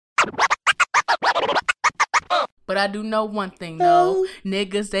But I do know one thing, though.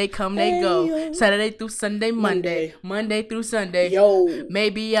 Niggas, they come, they go. Saturday through Sunday, Monday through Sunday. Yo.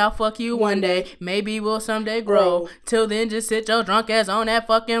 Maybe I'll fuck you one day. Maybe we'll someday grow. Till then, just sit your drunk ass on that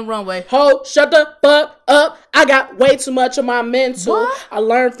fucking runway. Ho, shut the fuck up. I got way too much of my mental. What? I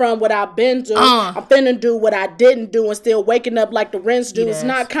learned from what I've been through. I'm finna do what I didn't do and still waking up like the rents do. It's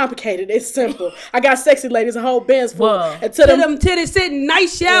not complicated. It's simple. I got sexy ladies and whole bands full. And to them titties sitting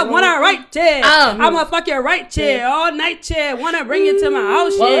nice, yeah. Wanna right chair. I'ma fuck your right chair. All night chair. Wanna bring you to my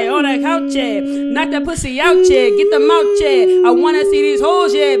house chair. On that couch chair. Knock that pussy out chair. Get them out chair. I wanna see these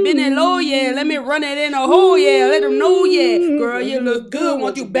hoes, yeah. Bending low, yeah. Let me run it in a hole, yeah. Let them know, yeah. Girl, you look good.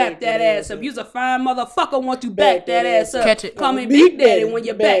 Want you back that ass up. You's a fine motherfucker. Want you back that ass up. Catch it. Call me Big Daddy when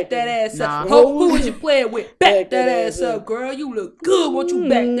you back that ass up. Who was you playing with? Back that ass up. Girl, you look good. Want you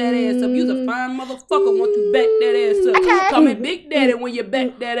back that ass up. You's a fine motherfucker. Want you back that ass up. Call me Big Daddy when you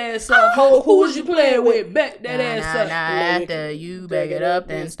back that ass up. Who was you playing with? Back that ass up. After you back it up,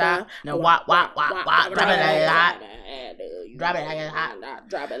 then stop. No, wop. Drop it like it's hot. Drop it like it's hot.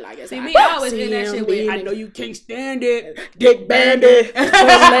 Drop it like it's See, hot. me, I always in that shit with, I know you can't stand it. Dick bandit.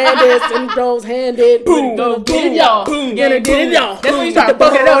 Landed. Syndromes handed. Boom. Go get it, y'all. Boom. Get it, y'all. That's when you start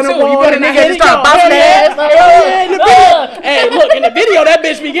bucking it up, too. You put put a nigga and start bopping ass. Hey, look, in the video, that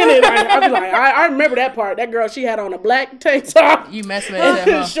bitch beginning. I be like, I remember that part. That girl, she had on a black tank top. You messing with that,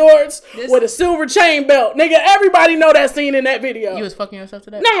 huh? Shorts with a silver chain belt. Nigga, everybody know that scene in that video. You was fucking yourself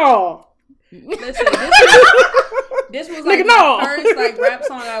to that? No. Listen, this was like first like rap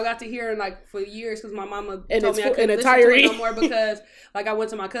song I got to hear in like for years because my mama told me I couldn't listen to it no more because like I went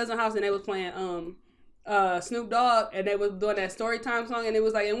to my cousin's house and they was playing Snoop Dogg and they was doing that story time song and it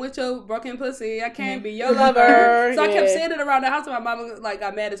was like, and with your broken pussy I can't be your lover. So I kept saying it around the house and my mama like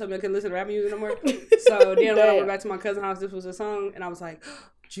got mad at something I couldn't listen to rap music no more. So then when I went back to my cousin's house, this was a song and I was like,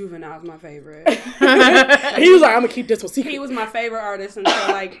 Juvenile's my favorite. He was like, I'm gonna keep this one secret. He was my favorite artist until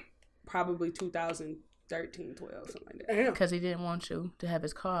like probably 2013, 12, something like that. Because he didn't want you to have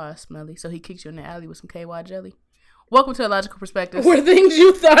his car smelly, so he kicked you in the alley with some KY jelly. Welcome to Illogical Perspectives. Were things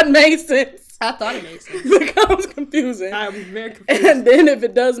you thought made sense? I thought it made sense. It becomes confusing. I was very confused. And then if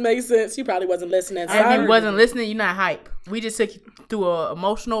it does make sense, you probably wasn't listening. So if you wasn't listening, you're not hype. We just took you through an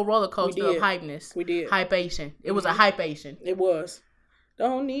emotional roller coaster of hypeness. We did. Hypeation. It was a hypeation. It was.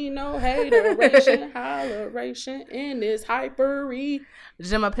 Don't need no hateration, holleration in this hypery.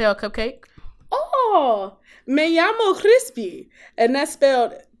 Je m'appelle Cupcake. Oh, me llamo Crispy. And that's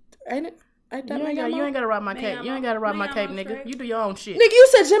spelled, ain't it? You ain't gotta rob my cape. You ain't gotta rob my cape, nigga. You do your own shit. Nigga, you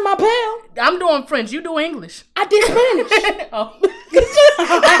said je m'appelle. I'm doing French. You do English. I did Spanish. Oh.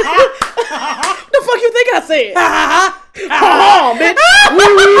 The fuck you think I said? Home, bitch.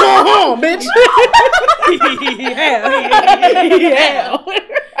 Home, bitch. Yeah.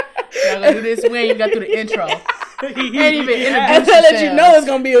 Y'all gonna do this. We ain't even got through the intro. Ain't even introduced I tell that you know it's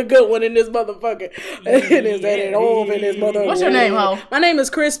gonna be a good one in this motherfucker. It is at home in this motherfucker. What's your name, ho? My name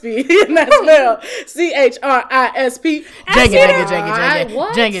is Crispy, and that's spelled CHRISP.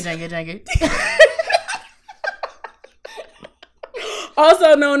 Jang it.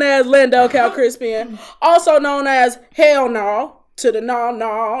 Also known as Lindo Calcrispian. Also known as Hell No to the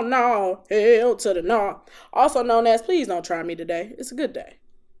no, hell to the no. Also known as Please Don't Try Me Today. It's a good day.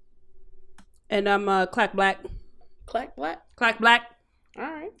 And I'm Clack Black. Clack Black? Clack Black. All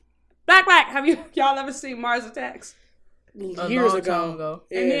right. Black. Have y'all ever seen Mars Attacks? Years ago.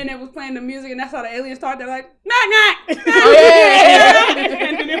 Yeah. And then it was playing the music, and that's how the aliens started. They're like, knock. Oh, yeah.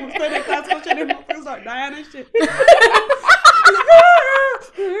 And then it was playing that classical shit, and people start dying and shit.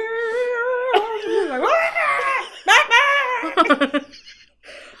 Like,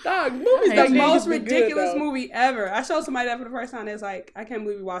 dog, movies the most ridiculous movie ever. I showed somebody that for the first time. It's like, I can't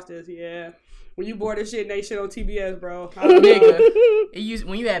believe we watched this. Yeah. When you bought this shit and they shit on TBS, bro. Nigga.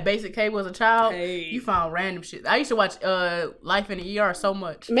 When you had basic cable as a child, you found random shit. I used to watch Life in the ER so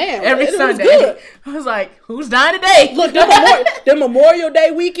much. Man, every Sunday. I was like, who's dying today? Look, them Memorial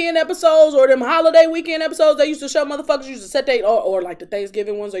Day weekend episodes or them holiday weekend episodes they used to show motherfuckers used to set they or like the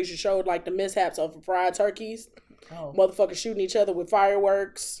Thanksgiving ones they used to show like the mishaps of fried turkeys. Oh. Motherfuckers shooting each other with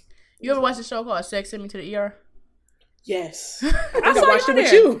fireworks. You ever watch a show called Sex Send Me to the ER? Yes. I watched it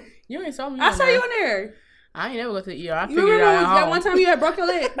with you. You ain't saw me. I saw you in there. I ain't never go to the ER. I you figured it out at home. That one time you had broke your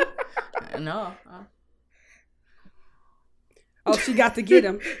leg? No. Oh, she got to get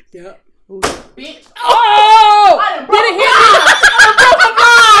him. Yeah. Bitch. Oh! Did it hit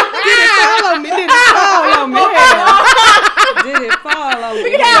me? Did it fall on me? Did it fall on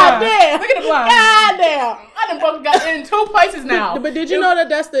me? God damn. Look at the block. God damn. I done broken got in 2 places now. But did you know that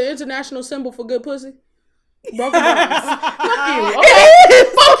that's the international symbol for good pussy? Broken bones. Fuck you. Okay?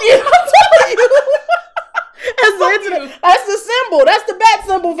 Fuck you. I'm telling you. As long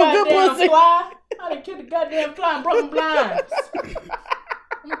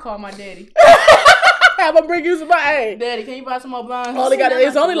got some more blinds.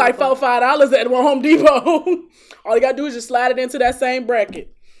 It's only like $4-5 at Home Depot. All you gotta do is just slide it into that same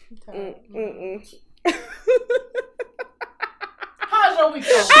bracket. How's your week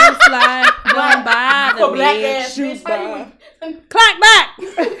going? Shoe fly, going by the black ass shoe bitch. fly. Clack back. I'm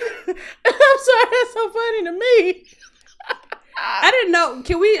sorry, that's so funny to me. I didn't know.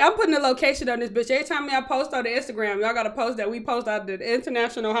 I'm putting a location on this bitch. Every time I post on the Instagram, y'all gotta post that we post out the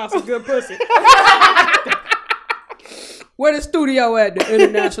International House of Good Pussy. Where the studio at? The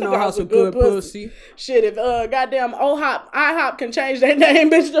International House of Good Pussy. Shit, if goddamn IHOP can change their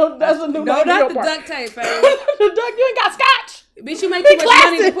name, bitch, that's a new name. No, not the duct tape, fam. You ain't got scotch. Bitch, you make too much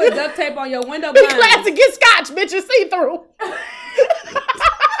money to put duct tape on your window blind. Be glad to get scotch, bitch. It's see-through.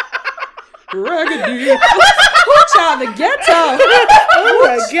 Raggedy. Child, the ghetto.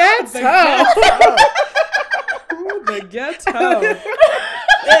 The ghetto. The ghetto.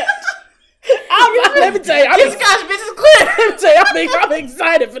 Let me tell you, This scotch bitch is clear. Let me tell you, I'm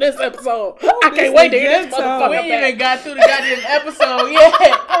excited for this episode. I can't wait to hear this motherfucker. We ain't even got through the goddamn episode yet.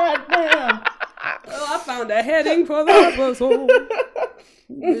 God damn. Oh, I found a heading for the episode.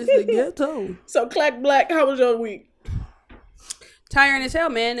 It's the ghetto. So, Clack Black, how was your week? Tiring as hell,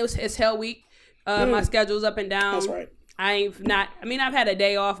 man. It's hell week. My schedule's up and down. That's right. I've had a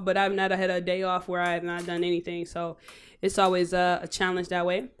day off, but I've not had a day off where I have not done anything. So it's always a challenge that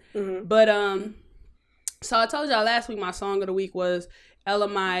way. Mm-hmm. But so I told y'all last week my song of the week was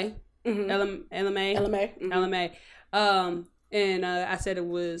LMA. LMA. And I said it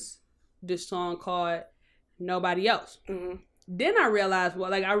was this song called Nobody Else. Mm-hmm. Then I realized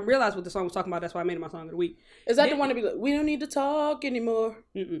what the song was talking about. That's why I made it my song of the week. Is that the one to be like, we don't need to talk anymore?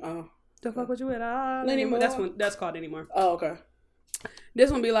 Oh. Don't fuck with you at all anymore. That's called Anymore. Oh, okay. This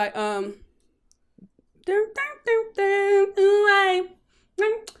one be like, you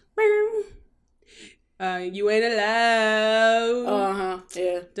ain't allowed.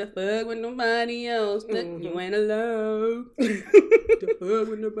 Yeah. To fuck with nobody else. Mm-hmm. You ain't allowed to fuck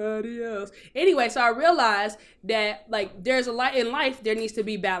with nobody else. Anyway, so I realized that like there's a lot in life. There needs to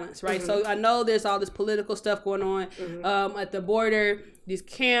be balance, right? Mm-hmm. So I know there's all this political stuff going on at the border. These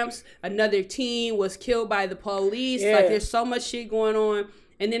camps. Another teen was killed by the police. Yeah. Like there's so much shit going on.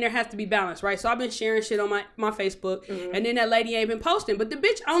 And then there has to be balance, right? So I've been sharing shit on my Facebook. Mm-hmm. And then that lady ain't been posting. But the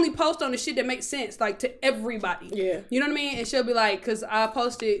bitch only posts on the shit that makes sense, like, to everybody. Yeah. You know what I mean? And she'll be like, because I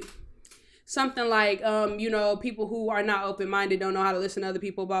posted something like, people who are not open-minded don't know how to listen to other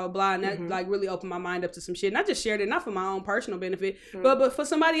people, blah, blah, blah. And that, like, really opened my mind up to some shit. And I just shared it, not for my own personal benefit, but for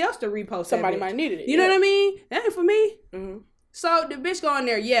somebody else to repost. Somebody might need it. You know what I mean? That ain't for me. Mm-hmm. So the bitch going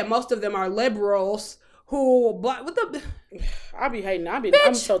there, yeah, most of them are liberals. I be hating.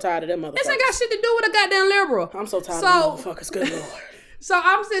 I'm so tired of them motherfuckers. This ain't got shit to do with a goddamn liberal. I'm so tired of them motherfuckers. Good Lord. So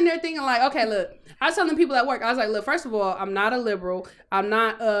I'm sitting there thinking like, okay, look. I was telling people at work, I was like, look, first of all, I'm not a liberal. I'm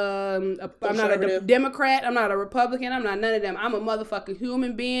not I'm not a Democrat. I'm not a Republican. I'm not none of them. I'm a motherfucking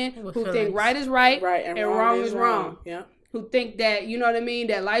human being who think right is right and wrong is wrong. Yeah. Who think that, you know what I mean,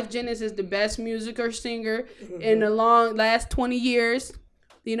 that Life Jennings is the best music or singer in the last 20 years.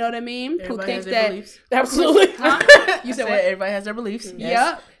 You know what I mean? Everybody who thinks that beliefs. Absolutely. You said what? Everybody has their beliefs.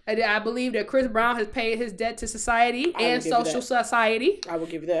 Yes. Yep. I believe that Chris Brown has paid his debt to society and social society. I will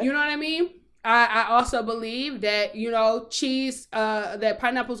give you that. You know what I mean? I also believe that, cheese, that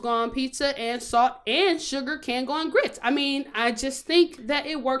pineapples go on pizza and salt and sugar can go on grits. I mean, I just think that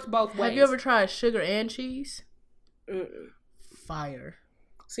it works both ways. Have you ever tried sugar and cheese? Mm-mm. Fire.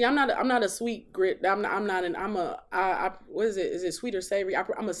 See, I'm not a sweet grit. What is it? Is it sweet or savory?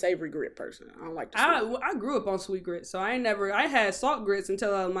 I'm a savory grit person. I don't like the sweet. I grew up on sweet grits, so I had salt grits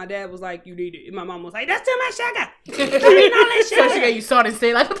until my dad was like, you need it. And my mom was like, that's too much sugar. I mean, all that sugar. So she gave you salt and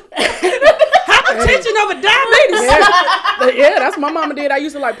stay like, hypertension over diabetes. Yeah, that's what my mama did. I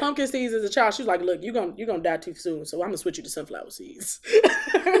used to like pumpkin seeds as a child. She was like, look, you're gonna die too soon, so I'm gonna switch you to sunflower seeds.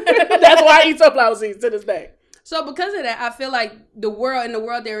 That's why I eat sunflower seeds to this day. So because of that, I feel like in the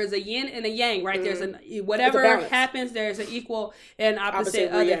world there is a yin and a yang, right? Mm-hmm. There's whatever happens, there's an equal and opposite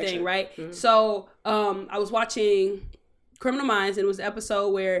other reaction. Thing, right? Mm-hmm. So I was watching Criminal Minds, and it was an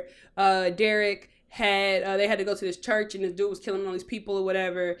episode where Derek they had to go to this church, and this dude was killing all these people or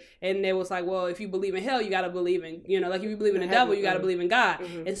whatever, and they was like, well, if you believe in hell, you gotta believe in, like if you believe in the devil, you gotta believe in God.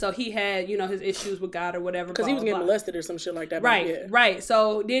 Mm-hmm. And so he had, his issues with God or whatever, because he was getting molested or some shit like that. Right.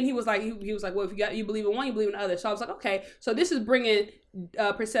 So then he was like, well, if you believe in one, you believe in the other. So I was like, okay, so this is bringing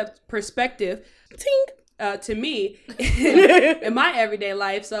perspective to me in my everyday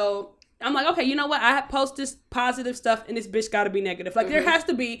life. So I'm like, okay, you know what? I post this positive stuff and this bitch got to be negative. Like, there has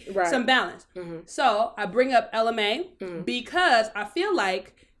to be some balance. Mm-hmm. So I bring up LMA because I feel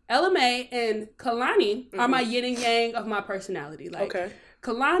like LMA and Kalani are my yin and yang of my personality. Like,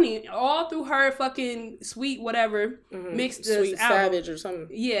 Kalani, all through her fucking sweet whatever, mixed this Sweet album. Savage or something.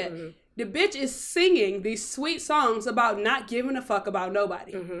 Yeah. The bitch is singing these sweet songs about not giving a fuck about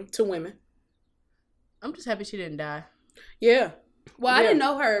nobody. To women. I'm just happy she didn't die. Yeah. Well, I didn't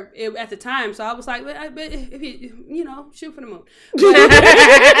know her at the time, so I was like, but if you shoot for the moon.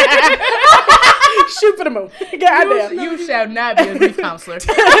 Shoot for the moon. Goddamn. You shall not be a grief counselor.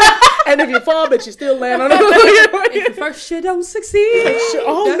 And if you fall, but you still land on it. If the first shit don't succeed.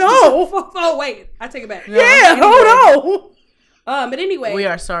 Oh, wait. I take it back. Yeah, no. But anyway. We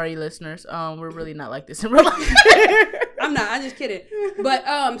are sorry, listeners. We're really not like this in real life. I'm not. I'm just kidding. But,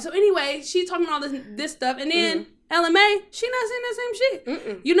 so anyway, she's talking all this stuff. And then LMA, she not saying the same shit.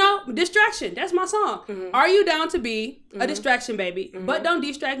 Distraction. That's my song. Are you down to be a distraction, baby? But don't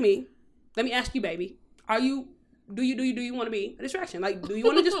distract me. Let me ask you, baby. Do you want to be a distraction? Like, do you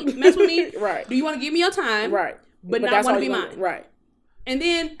want to just mess with me? Right. Do you want to give me your time? Right. But not want to be mine? Right. And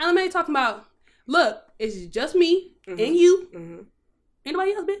then LMA talking about, look, it's just me and you.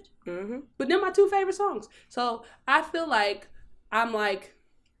 Anybody else, bitch? But they're my two favorite songs. So I feel like I'm like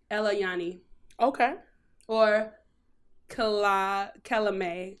Ella Yanni. Okay. Or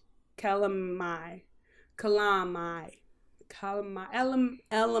Elamani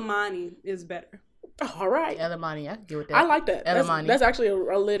is better. All right. Elamani, I can get with that. I like that. Elamani. That's actually a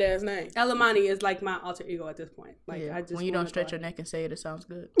lit ass name. Elamani is like my alter ego at this point. Like yeah. I just when you don't stretch your neck and say it sounds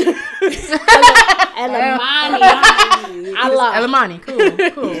good. Elamani. I love Elamani. Cool.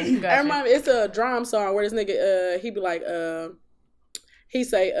 Gotcha. It's a drum song where this nigga he be like he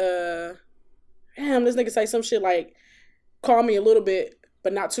say damn, this nigga say some shit like call me a little bit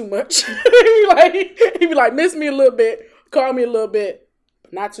but not too much. he be like miss me a little bit, call me a little bit,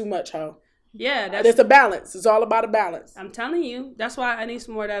 but not too much, ho. Yeah, it's a balance. It's all about a balance. I'm telling you. That's why I need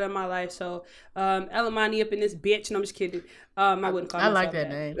some more of that in my life. So, Elamani up in this bitch. No, I'm just kidding. I wouldn't call myself I like that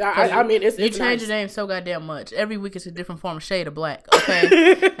name. I mean, it's you change nice. your name so goddamn much. Every week it's a different form of shade of black.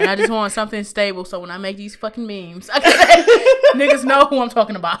 Okay, and I just want something stable. So when I make these fucking memes, niggas know who I'm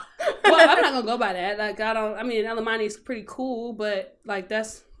talking about. Well, I'm not gonna go by that. Like I mean, Elamani is pretty cool, but like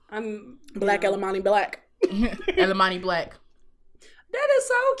Black Elamani Black. Elamani Black. That is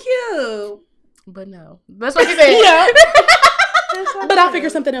so cute. But no. That's what you said. Yeah. But I'll figure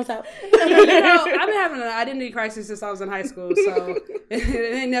something else out. I've been having an identity crisis since I was in high school, so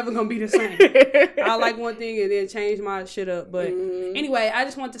it ain't never going to be the same. I like one thing and then change my shit up. But anyway, I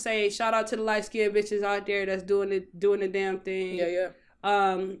just want to say shout out to the light-skinned bitches out there that's doing the damn thing. Yeah.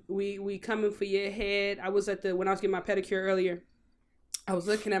 We coming for your head. I was when I was getting my pedicure earlier, I was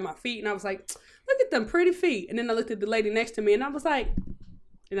looking at my feet and I was like, look at them pretty feet. And then I looked at the lady next to me and I was like,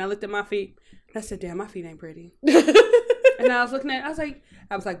 and I looked at my feet and I said, damn, my feet ain't pretty. And I was looking at, I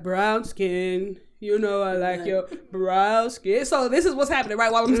was like, brown skin. You know I like your brown skin. So this is what's happening,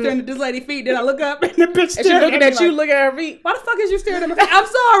 right? While I'm staring at this lady's feet, then I look up and the bitch and she looking at you, looking at her feet. Why the fuck is you staring at my feet? I'm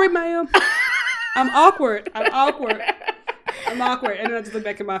sorry, ma'am. I'm awkward. And then I just looked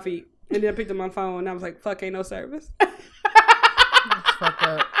back at my feet. And then I picked up my phone and I was like, fuck, ain't no service. That's fucked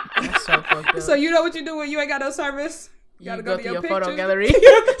up. That's so fucked up. So you know what you do when you ain't got no service? You gotta go to your photo gallery.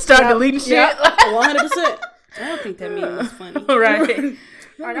 Start deleting shit. 100%. I don't think that meme was funny. Right.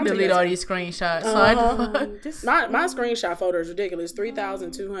 I delete all these screenshots. My screenshot photo is ridiculous.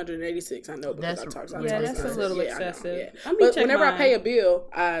 3,286. I know because I talked about it. Yeah, that's a little excessive. Yeah. But whenever I pay a bill,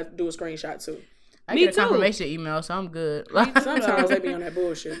 I do a screenshot too. I get a confirmation email, so I'm good. Sometimes they be on that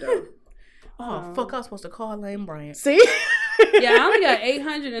bullshit though. Oh, fuck, I was supposed to call Lane Bryant. See? Yeah, I only got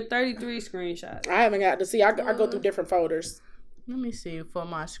 833 screenshots. I haven't got to see. I go through different folders. Let me see for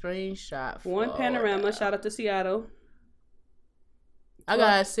my screenshot. One panorama. Shout out to Seattle. I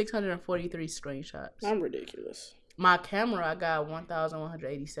got 643 screenshots. I'm ridiculous. My camera, I got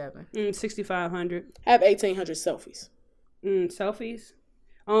 1,187. 6,500. I have 1,800 selfies. Selfies?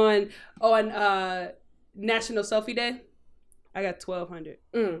 On National Selfie Day, I got 1,200.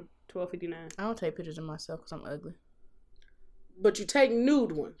 1,259. I don't take pictures of myself because I'm ugly. But you take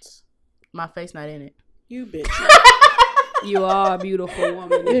nude ones. My face not in it. You bitch. You are a beautiful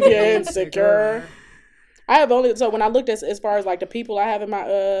woman. If you're insecure. I have so when I looked at as far as like the people I have in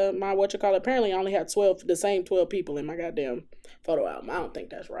my my apparently I only have the same 12 people in my goddamn photo album. I don't think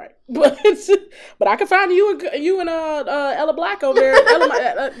that's right, but I can find you and Ella Black over there.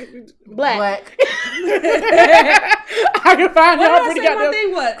 Black. I can find y'all pretty goddamn.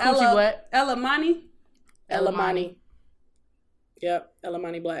 Thing what? Elamani. Yep,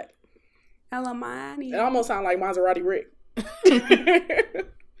 Elamani Black. Elamani. It almost sounds like Maserati Rick.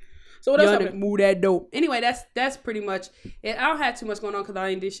 So what else happened? Move that dope. Anyway, that's pretty much it. I don't have too much going on because I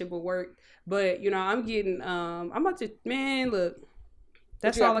ain't did shit but work. But I'm getting I'm about to look.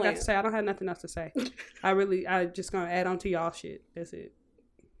 That's all I got to say. I don't have nothing else to say. I just gonna add on to y'all shit. That's it.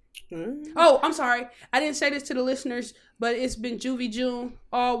 Oh, I'm sorry. I didn't say this to the listeners, but it's been Juvie June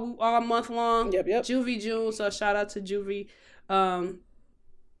all month long. Yep. Juvie June. So shout out to Juvie.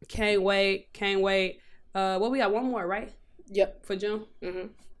 Can't wait. What we got? One more, right? Yep. For June. Mm-hmm.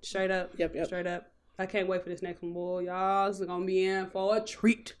 Straight up. Yep. Straight up. I can't wait for this next one, boy. Y'all is gonna be in for a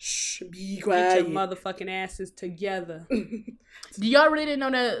treat. Shh, be quiet. Get your motherfucking asses together. Do y'all really didn't know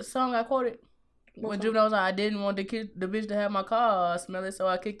that song I quoted? When Juvenile was like, I didn't want the bitch to have my car smell it, so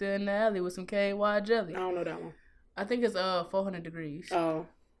I kicked her in the alley with some KY jelly. I don't know that one. I think it's 400 degrees. Oh.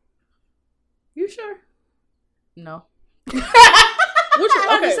 You sure? No. Okay.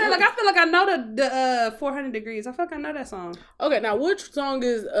 I feel like I know the 400 degrees. I feel like I know that song. Okay, now which song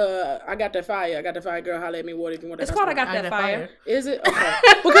is I Got That Fire? I Got That Fire, girl. Holla at me. What if you want that? It's called I Got That Fire. Is it? Okay.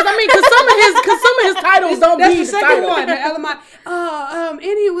 Because I mean, because some of his titles don't be the second one. The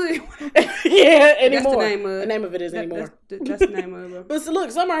anyway. Yeah, anymore. That's the name of it is anymore. That's the name of it. But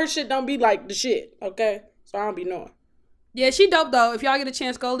look, some of her shit don't be like the shit. Okay, so I don't be knowing. Yeah, she dope though. If y'all get a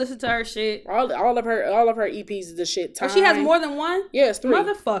chance, go listen to her shit. All of her EPs is the shit. Time. Oh, she has more than one? Yeah, it's 3.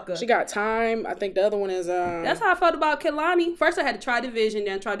 Motherfucker. She got Time. I think the other one is That's how I felt about Kehlani. First I had to try Division,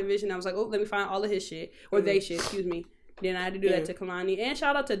 then try Division. I was like, oh, let me find all of his shit. Or they shit, excuse me. Then I had to do that to Kehlani. And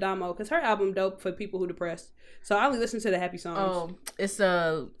shout out to Damo, because her album dope for people who depressed. So I only listen to the happy songs. Oh, it's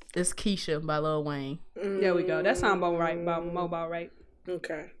Keisha by Lil Wayne. There we go. That sounds about right. About right.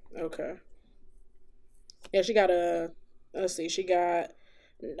 Okay. Yeah, she got let's see, she got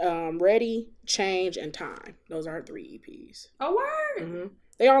Ready, Change, and Time. Those are her 3 EPs. Oh, word. Mm-hmm.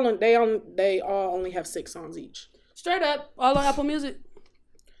 They all only have 6 songs each. Straight up, all on Apple Music.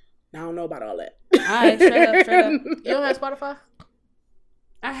 I don't know about all that. All right, straight up. You don't have Spotify?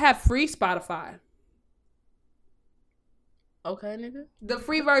 I have free Spotify. Okay, nigga. The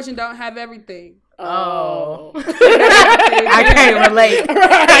free version don't have everything. Oh. I can't relate.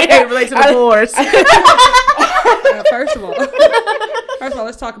 I can't relate to the boards. First of all,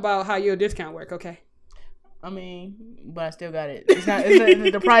 let's talk about how your discount work, okay? I mean, but I still got it.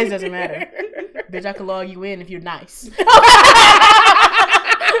 The price doesn't matter. Bitch, I can log you in if you're nice.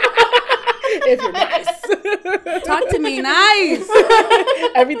 If you're nice. Talk to me nice.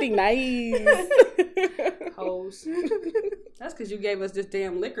 Everything nice. Hoes. That's because you gave us this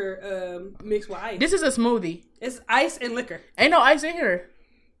damn liquor mixed with ice. This is a smoothie. It's ice and liquor. Ain't no ice in here.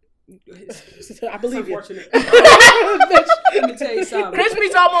 I believe you. Let me tell you something.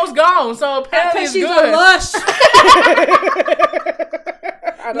 Crispy's almost gone, so apparently it's she's good. A lush.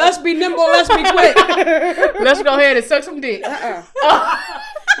 Let's be nimble. Let's be quick. Let's go ahead and suck some dick. And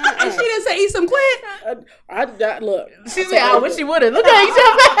she didn't say eat some quick. Look. She said, I wish she would have. Look at you.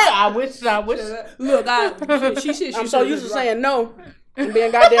 I wish. Look, I'm so used to saying no. And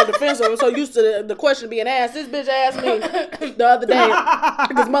being goddamn defensive. I'm so used to the question being asked. This bitch asked me the other day.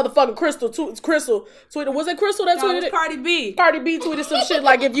 This motherfucking Crystal tweeted. Was it Crystal that tweeted it? Cardi B. Cardi B tweeted some shit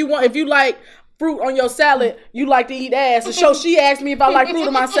like if you like fruit on your salad, you like to eat ass. And so she asked me if I like fruit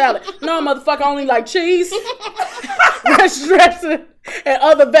on my salad. No, motherfucker, I only like cheese, ranch dressing, and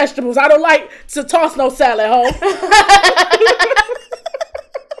other vegetables. I don't like to toss no salad, ho.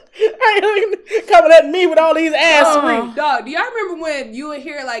 Coming at me with all these ass screams. Dog, do y'all remember when you would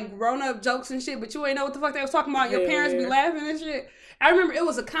hear like grown up jokes and shit, but you ain't know what the fuck they was talking about? Your parents be laughing and shit. I remember it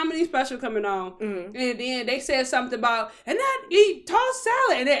was a comedy special coming on, and then they said something about, and that eat tossed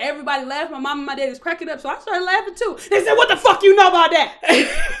salad, and then everybody laughed. My mom and my dad was cracking up, so I started laughing too. They said, "What the fuck you know about that?"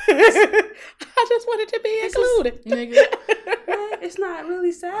 I just wanted to be included, nigga. It's not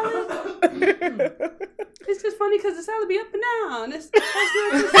really salad. It's just funny because the salad be up and down. That's not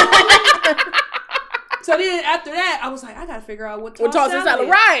So then after that, I was like, I gotta figure out what tossed salad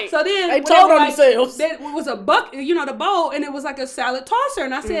is. Right. So then they told on themselves. Then it was a the bowl, and it was like a salad tosser.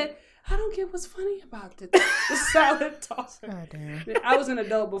 And I said, I don't get what's funny about the salad tosser. God damn. I was an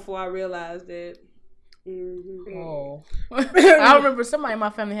adult before I realized that. Mm-hmm. Oh. I remember somebody in my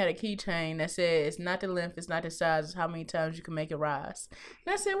family had a keychain that said, it's not the length, it's not the size, it's how many times you can make it rise.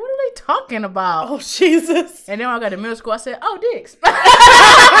 And I said, what are they talking about? Oh, Jesus. And then when I got to middle school, I said, oh, dicks.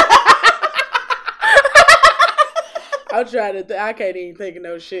 I'm trying to I can't even think of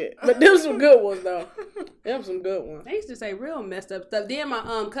no shit. But them some good ones, though. Them some good ones. They used to say real messed up stuff. Then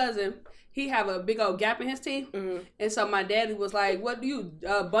my cousin, he have a big old gap in his teeth. Mm-hmm. And so my daddy was like, what do you,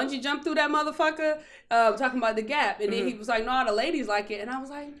 bungee jump through that motherfucker? Talking about the gap. And then he was like, no, the ladies like it. And I was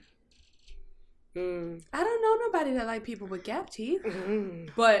like, I don't know nobody that like people with gap teeth,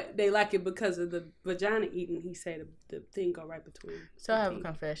 but they like it because of the vagina eating. He said the thing go right between. So I have a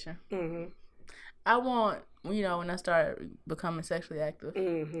confession. I want, when I start becoming sexually active,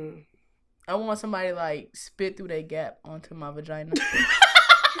 I want somebody to, like, spit through their gap onto my vagina.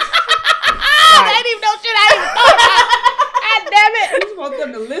 I didn't even know shit I even thought about. God damn it. You just want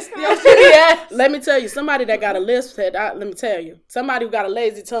them to listen to your shit. Yeah. Let me tell you, somebody that got a lisp, let me tell you. Somebody who got a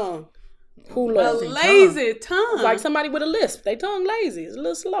lazy tongue. Lazy tongue. Like somebody with a lisp. They tongue lazy. It's a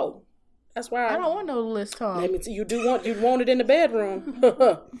little slow. That's why I don't want no lisp tongue. Let me tell you, you'd want it in the bedroom.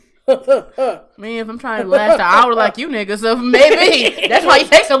 Me, if I'm trying to last an hour like you niggas, so maybe that's why you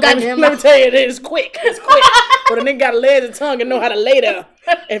take so goddamn. Let me tell you, it's quick. It's quick. But a nigga got a lazy tongue and know how to lay there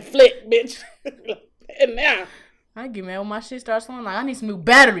and flick, bitch. And now I get mad when my shit starts slowing. Like, I need some new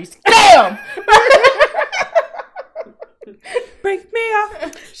batteries. Damn. Break me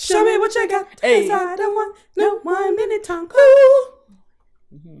off. Show me what you got. Hey. I don't want no 1 minute tongue.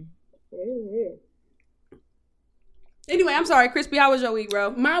 Anyway, I'm sorry, Crispy. How was your week,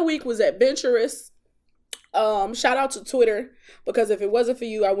 bro? My week was adventurous. Shout out to Twitter, because if it wasn't for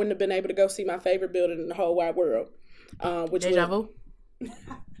you, I wouldn't have been able to go see my favorite building in the whole wide world. Which Deja vu.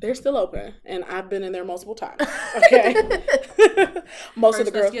 They're still open, and I've been in there multiple times. Okay. Most of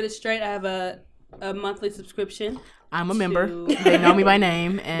the girls. Let's get it straight. I have a monthly subscription. I'm a member. They know me by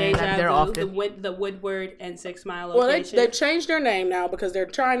name, and Deja they're vu, often. The Woodward and 6 Mile location. Well, they've changed their name now because they're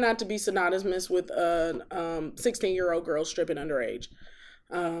trying not to be synonymous with 16-year-old girls stripping underage.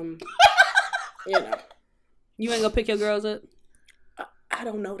 You ain't gonna pick your girls up? I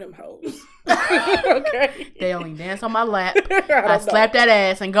don't know them hoes. Okay. They only dance on my lap. I slap that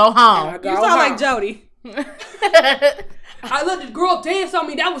ass and go home. You sound like Jody. I let the girl dance on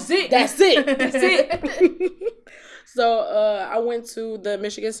me. That was it. That's it. So I went to the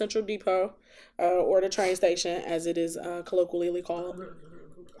Michigan Central Depot, or the train station, as it is colloquially called.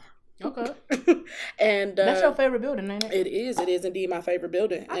 Okay. And that's your favorite building, ain't it? It is. It is indeed my favorite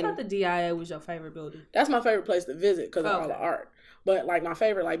building. I thought the DIA was your favorite building. That's my favorite place to visit because of all the art. But like my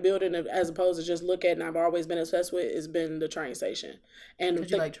favorite like building, as opposed to just look at, and I've always been obsessed with, has been the train station. And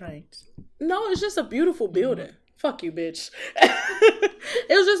because you like trains? No, it's just a beautiful building. Fuck you, bitch. It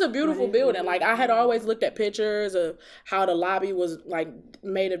was just a beautiful building. Like, I had always looked at pictures of how the lobby was, like,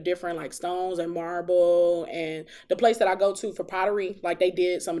 made of different, like, stones and marble. And the place that I go to for pottery, like, they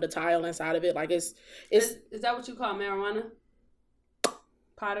did some of the tile inside of it. Like, it's... Is that what you call marijuana?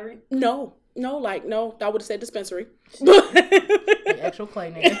 Pottery? No, I would have said dispensary. Actual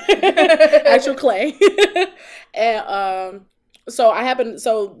clay, nigga. Actual clay. And,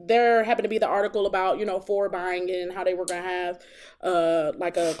 So there happened to be the article about, Ford buying it and how they were going to have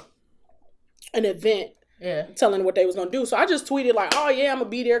like an event telling what they was going to do. So I just tweeted like, oh yeah, I'm going to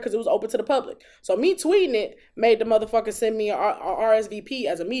be there because it was open to the public. So me tweeting it made the motherfucker send me a RSVP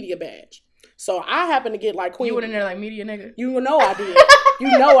as a media badge. So I happened to get like Queen. You went in there like media nigga? You know I did.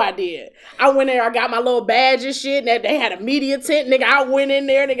 I did. I went there, I got my little badge and shit. And they had a media tent, nigga. I went in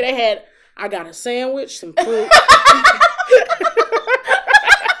there, nigga. I got a sandwich, some fruit.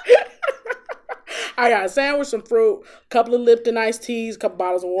 I got a sandwich, some fruit, a couple of Lipton iced teas, a couple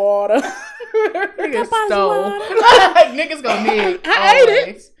bottles of water. Niggas stole. Niggas gonna need. I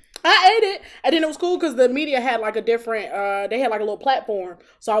ate it. And then it was cool because the media had like a different, they had like a little platform.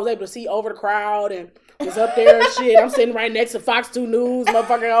 So I was able to see over the crowd and was up there and shit. I'm sitting right next to Fox 2 News,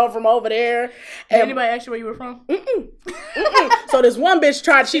 motherfucker all from over there. Did anybody ask you where you were from? So this one bitch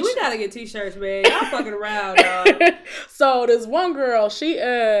tried, we gotta get t-shirts, man. Y'all fucking around, dog. So this one girl,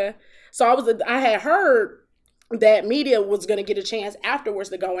 I had heard that media was going to get a chance afterwards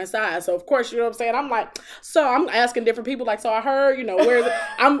to go inside. So, of course, you know what I'm saying? I'm like, so I'm asking different people, like, so I heard, where's it?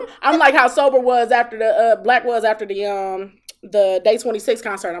 I'm like how sober was after Black was after the Day 26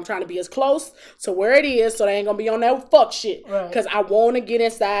 concert. I'm trying to be as close to where it is so they ain't going to be on that fuck shit. Because I want to get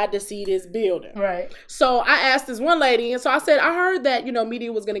inside to see this building. Right. So I asked this one lady, and so I said, I heard that,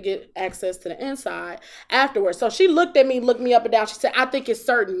 media was going to get access to the inside afterwards. So she looked me up and down. She said, I think it's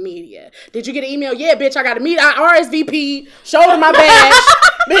certain media. Did you get an email? Yeah, bitch, I got a meet. I RSVP, showed her my badge.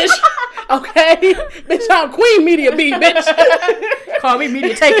 Bitch, okay? Bitch, I'm Queen Media B, bitch. Call me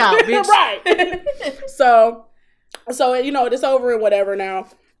Media Takeout, bitch. Right. So it's over and whatever now.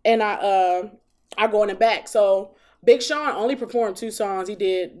 And I go in the back. So Big Sean only performed 2 songs. He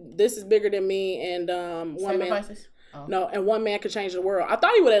did This Is Bigger Than Me and One Man. Oh. No, and One Man Could Change the World. I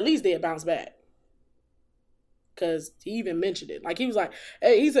thought he would at least did Bounce Back. Because he even mentioned it. Like, he was like,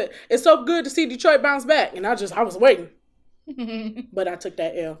 hey, he said, it's so good to see Detroit bounce back. And I was waiting. But I took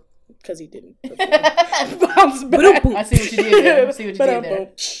that L. Because he didn't bounce back. I see what you did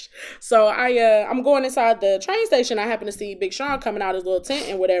there. So I'm going inside the train station. I happen to see Big Sean coming out his little tent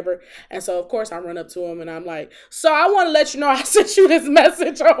and whatever. And so of course I run up to him and I'm like, so I want to let you know I sent you this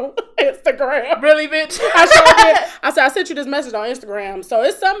message on Instagram. Really, bitch? I said I sent you this message on Instagram. So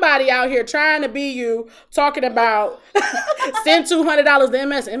it's somebody out here trying to be you, talking about send $200 to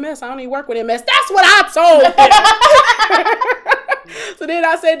MS. MS, I don't even work with MS. That's what I told him. So then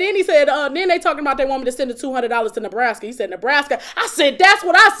he said, then they talking about they want me to send the $200 to Nebraska. He said, Nebraska. I said, that's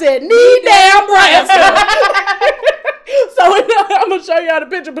what I said. Need damn Nebraska. So I'm going to show y'all the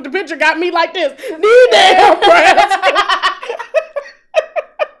picture, but the picture got me like this. Need damn Nebraska.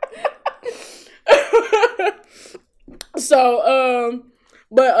 So,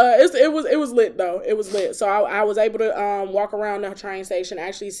 it was lit though. It was lit. So I was able to walk around the train station,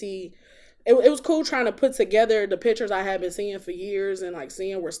 actually see. It was cool trying to put together the pictures I had been seeing for years and like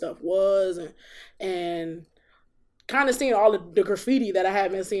seeing where stuff was and kind of seeing all the graffiti that I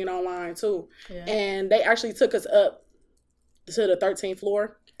had been seeing online too. Yeah. And they actually took us up to the 13th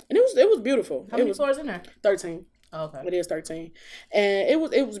floor, and it was beautiful. How many floors in there? 13. Oh, okay. It is 13. And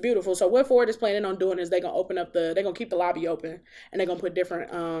it was beautiful. So what Ford is planning on doing is they're going to keep the lobby open, and they're going to put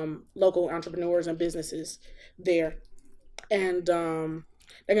different local entrepreneurs and businesses there. And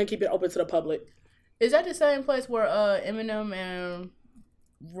they're going to keep it open to the public. Is that the same place where Eminem and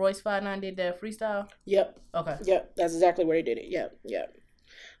Royce 5'9" did that freestyle? Yep. Okay. Yep. That's exactly where they did it. Yep.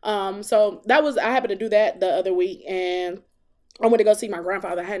 So I happened to do that the other week, and I went to go see my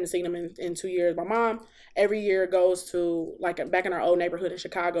grandfather. I hadn't seen him in 2 years. My mom every year goes to, like, back in our old neighborhood in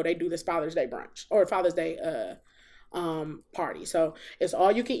Chicago, they do this Father's Day brunch or Father's Day party. So it's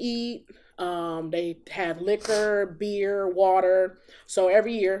all you can eat. They have liquor, beer, water. So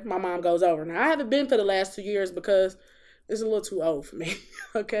every year my mom goes over. Now I haven't been for the last 2 years because it's a little too old for me.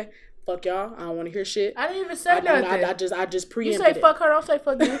 Okay. Fuck y'all. I don't want to hear shit. I didn't even say nothing. I just preempted it. You say fuck her, don't say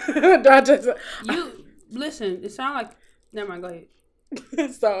fuck you. Listen, it sounds like, never mind, go ahead.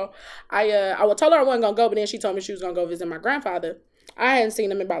 So I told her I wasn't gonna go, but then she told me she was gonna go visit my grandfather. I hadn't seen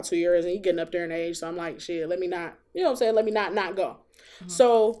him in about 2 years, and he getting up there in age, so I'm like, shit, let me not, you know what I'm saying? Let me not go. Mm-hmm.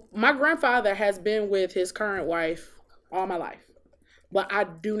 So my grandfather has been with his current wife all my life, but I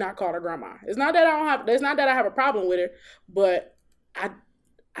do not call her grandma. It's not that I have a problem with her, but I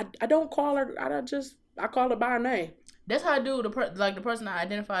don't call her. I call her by her name. That's how I do the person I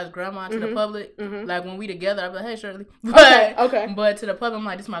identify as grandma to the public. Mm-hmm. Like when we together, I'm like, hey Shirley. Okay. But to the public, I'm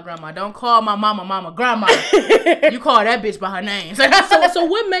like, this is my grandma. Don't call my mama grandma. You call that bitch by her name. So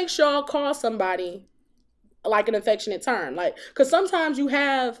what makes y'all call somebody like an affectionate term? Like, because sometimes you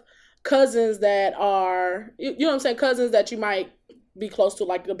have cousins that are, you know what I'm saying, cousins that you might be close to,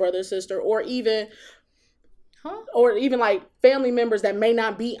 like the brother or sister, or even like family members that may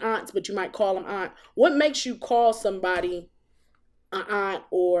not be aunts, but you might call them aunt. What makes you call somebody an aunt,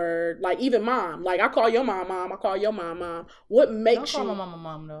 or like even mom? Like I call your mom. I call your mom. What makes Don't call my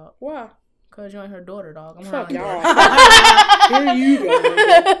mom, dog. Why? Cause you ain't her daughter, dog. I'm fuck y'all. Here you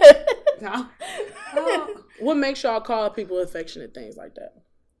go. What makes y'all call people affectionate things like that?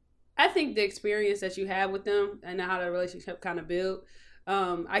 I think the experience that you have with them and how the relationship kind of built.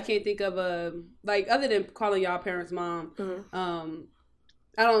 I can't think of other than calling y'all parents mom. Mm-hmm.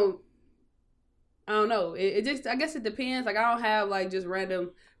 I don't know. It just, I guess it depends. Like I don't have like just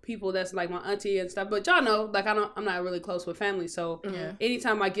random people that's like my auntie and stuff, but y'all know, like I'm not really close with family. So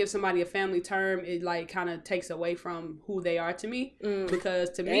anytime I give somebody a family term, it like kind of takes away from who they are to me, because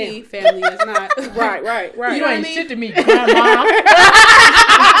to me, family is not right. You ain't shit to me, grandma.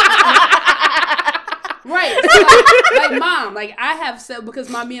 Right. Like mom, like I have because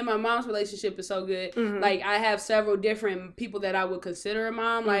me and my mom's relationship is so good. Mm-hmm. Like I have several different people that I would consider a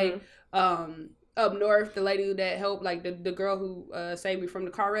mom. Like up north, the lady that helped, like the girl who saved me from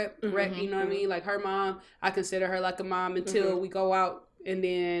the car wreck, you know what I mean? Like her mom, I consider her like a mom until we go out and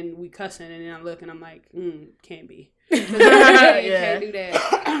then we cussing, and then I look and I'm like, can't be. Can't do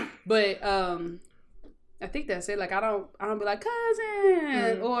that. But I think that's it. Like I don't be like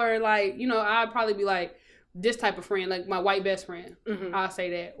cousin or like, you know, I'd probably be like this type of friend, like my white best friend. I'll say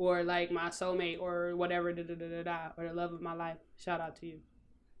that, or like my soulmate or whatever, or the love of my life. Shout out to you.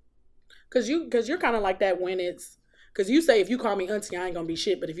 Cause you're kind of like that when it's, cause you say if you call me auntie, I ain't gonna be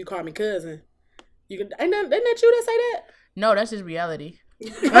shit, but if you call me cousin, you can. Ain't that you that say that? No, that's just reality.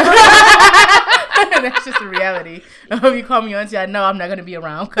 That's just the reality. If you call me auntie, I know I'm not gonna be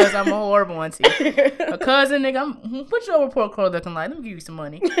around because I'm a horrible auntie. A cousin, nigga, what's your report card looking like? Let me give you some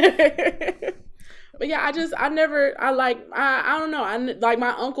money. But yeah, I don't know. I like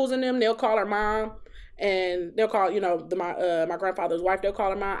my uncles and them. They'll call her mom, and they'll call, you know, my grandfather's wife. They'll call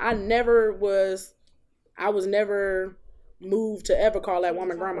her mom. I was never move to ever call that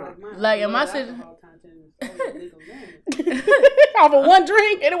woman grandma. Like in my situation, off of one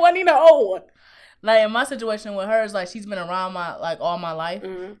drink, and it wasn't even an old one. Like in my situation with her, it's like she's been around all my life,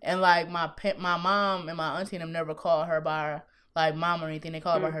 and like my mom and my auntie and them never call her by her like mom or anything. They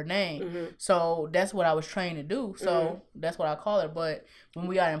call her by her name. So that's what I was trained to do. So that's what I call her. But when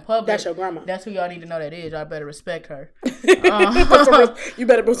we are in public, that's your grandma. That's who y'all need to know that is. Y'all better respect her. You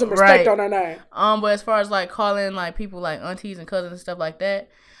better put some respect on her name. But as far as like calling like people like aunties and cousins and stuff like that,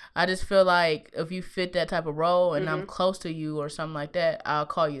 I just feel like if you fit that type of role and I'm close to you or something like that, I'll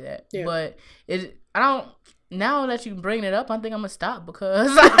call you that. Yeah. But I don't. Now that you bring it up, I think I'm gonna stop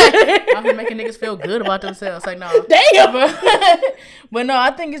because I've been making niggas feel good about themselves. Like, no, damn. But no,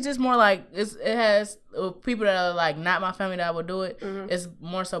 I think it's just more like it has people that are like not my family that would do it. It's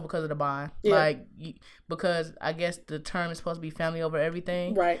more so because of the bond, like because I guess the term is supposed to be family over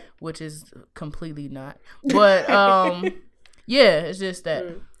everything, right? Which is completely not. But yeah, it's just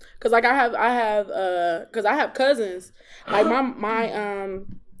that. Cause like I have cousins. Like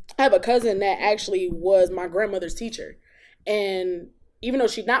I have a cousin that actually was my grandmother's teacher. And even though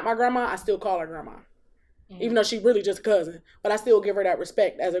she's not my grandma, I still call her grandma. Even though she's really just a cousin. But I still give her that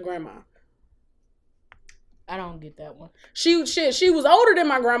respect as a grandma. I don't get that one. She was older than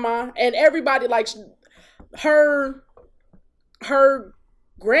my grandma. And everybody, like, her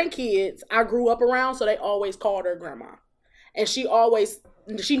grandkids, I grew up around, so they always called her grandma. And she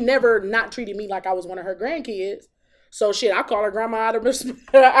never not treated me like I was one of her grandkids. So shit, I call her grandma out of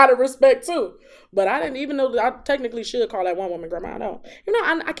respect too. But I didn't even know that I technically should call that one woman grandma. I don't. You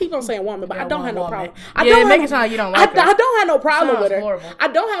know, I keep on saying woman, but I don't have no problem. It sound you don't like her. I don't have no problem with her. Horrible. I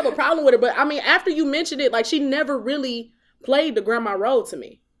don't have a problem with her. But I mean, after you mentioned it, like she never really played the grandma role to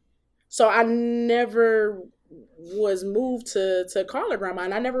me. So I never was moved to call her grandma,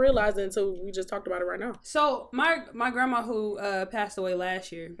 and I never realized it until we just talked about it right now. So my grandma who passed away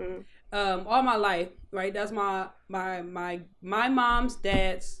last year. All my life, right? That's my mom's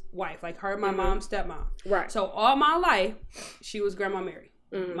dad's wife, like her, my mom's stepmom. Right. So all my life, she was Grandma Mary.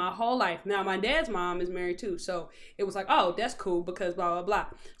 My whole life. Now my dad's mom is married too, so it was like, oh, that's cool because blah blah blah.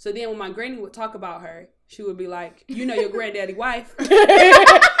 So then when my granny would talk about her, she would be like, you know, your granddaddy wife.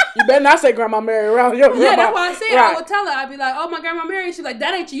 You better not say Grandma Mary around your grandma. Yeah, that's why I said. Right. I would tell her, I'd be like, oh, my Grandma Mary. She's like,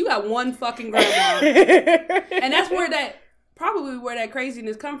 that ain't you. You got one fucking grandma. And that's probably where that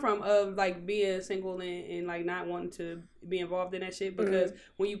craziness come from of like being single and like not wanting to be involved in that shit, because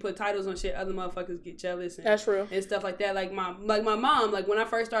when you put titles on shit, other motherfuckers get jealous and, that's real, and stuff like that. Like my mom, like when I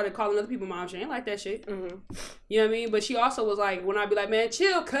first started calling other people mom, she ain't like that shit. You know what I mean? But she also was like, when I'd be like, man,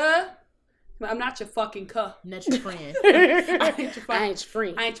 chill, cuh. I'm not your fucking cuh. Not your friend. I ain't your friend.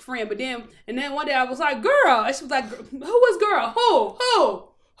 I ain't your friend. But then one day I was like, girl. And she was like, who was girl? Who?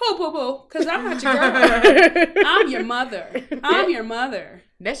 Boo-boo. Because I'm not your girl. I'm your mother.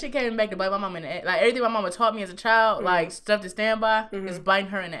 That shit came back to bite my mom in the ass. Like, everything my mama taught me as a child, like, stuff to stand by, is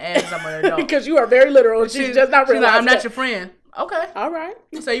biting her in the ass as I'm an adult. Because you are very literal. She's just not realizing. She's like, I'm not your friend. Okay. All right.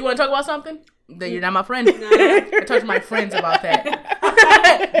 So you want to talk about something? Then you're not my friend. I talk to my friends about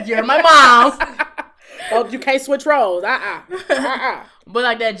that. You're my mom. Oh, you can't switch roles. But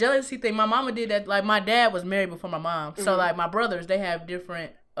like that jealousy thing, my mama did that. Like my dad was married before my mom, so like my brothers, they have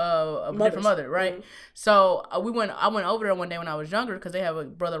different different mother, right? So I went over there one day when I was younger because they have a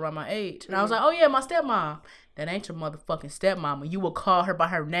brother around my age, and I was like, oh yeah, my stepmom. That ain't your motherfucking stepmama. You will call her by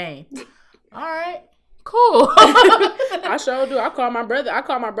her name. All right. Cool. I sure do. I call my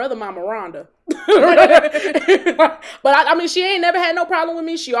brother Mama Rhonda. But I mean, she ain't never had no problem with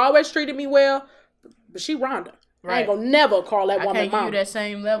me. She always treated me well. But she Rhonda. Right. I ain't gonna never call that woman mama. I can't give you that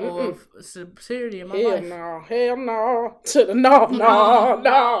same level of sincerity in my life. Hell no. To the no.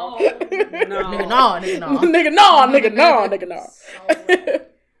 Nigga no.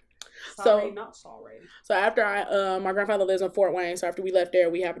 Sorry, not sorry. So after my grandfather lives in Fort Wayne, so after we left there,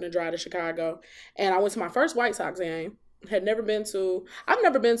 we happened to drive to Chicago, and I went to my first White Sox game. I've never been to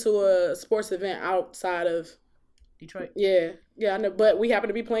a sports event outside of Detroit. Yeah, I know, but we happened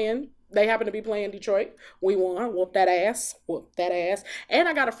to be playing. They happened to be playing Detroit. We won. Whoop that ass. And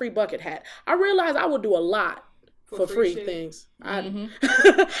I got a free bucket hat. I realized I would do a lot for free things. I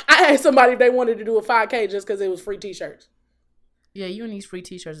asked somebody if they wanted to do a 5K just because it was free t-shirts. Yeah, you and these free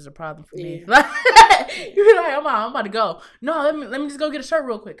t-shirts is a problem for me. Like, you be like, I'm about to go. No, let me just go get a shirt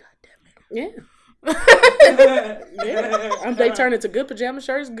real quick. God damn it. Yeah. They turn into good pajama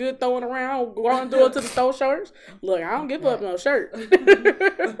shirts, good throwing around, going through it to the store shirts. Look, I don't give up no shirt.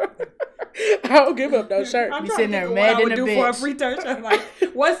 I don't give up no shirt. I'm sitting there mad in the bitch. For a free t-shirt. Like,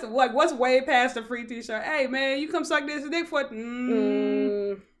 what's way past a free t-shirt? Hey man, you come suck this dick for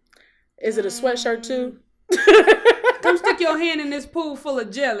Is it a sweatshirt too? Come stick your hand in this pool full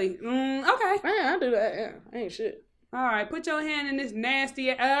of jelly. Okay. Yeah, I do that. Yeah, ain't shit. All right, put your hand in this nasty.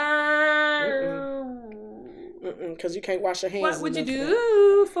 Because you can't wash your hands. What would you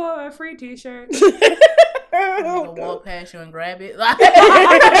do for a free T-shirt? Nigga walk past you and grab it.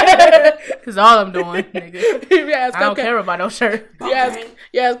 Cause all I'm doing, nigga. I don't care about no shirt.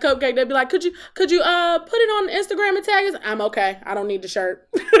 Yes, Cupcake. They'd be like, could you put it on Instagram and tag us? I'm okay. I don't need the shirt.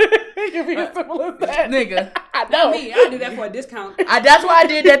 It can be as simple as that. Nigga. I know. Not me. I do that for a discount. That's why I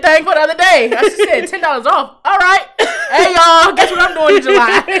did that thing for the other day. I just said $10 off. All right. Hey y'all, guess what I'm doing in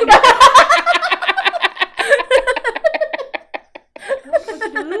July?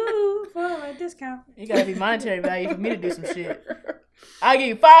 For a discount. You gotta be monetary value for me to do some shit. I'll give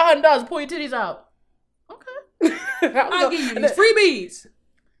you $500 to pull your titties out. Okay. I'll give you these freebies.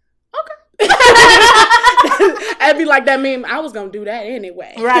 Okay. I'd be like that meme. I was gonna do that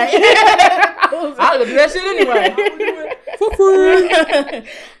anyway. Right. I was gonna do that shit anyway. For free.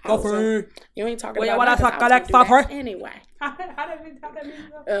 For free. You ain't talking about that. I was gonna do that anyway. How that mean?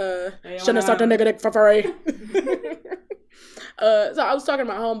 Shouldn't have started a nigga dick for free. So I was talking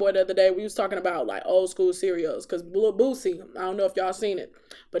to my homeboy the other day. We was talking about like old school cereals because Lil Boosie, I don't know if y'all seen it,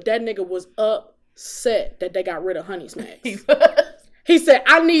 but that nigga was upset that they got rid of Honey Smacks. He said,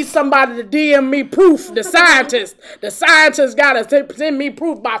 I need somebody to DM me proof. The scientist gotta send me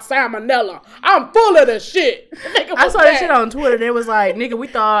proof about salmonella. I'm full of this shit. I saw that shit on Twitter. They was like, nigga, we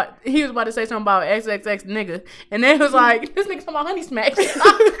thought he was about to say something about XXX nigga. And then it was like, this nigga talking about Honey Smacks.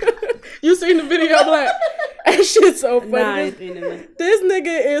 You seen the video? I'm like, that shit's so funny. This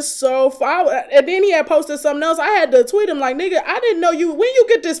nigga is so foul. And then he had posted something else. I had to tweet him like, nigga, I didn't know you. When you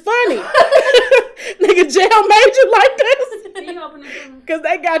get this funny? Nigga, jail made you like this? Because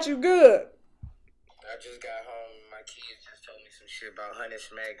they got you good. I just got home. My kids just told me some shit about Honey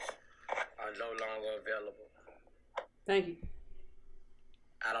Smacks are no longer available. Thank you.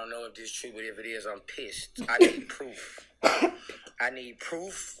 I don't know if this is true, but if it is, I'm pissed. I need proof. I need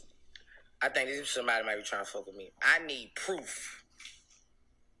proof. I think this is somebody might be trying to fuck with me. I need proof.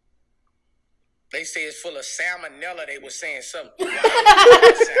 They say it's full of salmonella. They were saying something.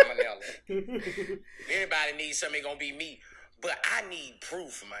 Salmonella. Anybody needs something, it's gonna be me. But I need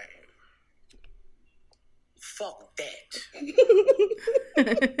proof, man. Fuck that.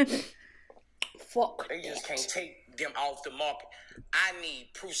 Fuck. They just can't take them off the market. I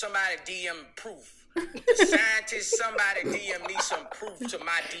need proof. Somebody DM proof. The scientist, somebody DM me some proof to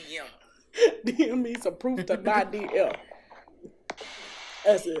my DM. DM me some proof to my DM.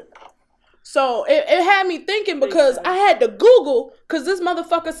 That's it. So it had me thinking because I had to Google because this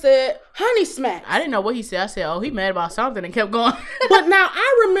motherfucker said Honey Smacks. I didn't know what he said. I said, oh, he mad about something and kept going. But now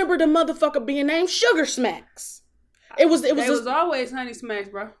I remember the motherfucker being named Sugar Smacks. It was always Honey Smacks,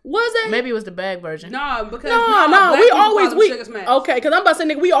 bro. Was it? Maybe it was the bag version. No, because Sugar Smacks. Okay, because I'm about to say,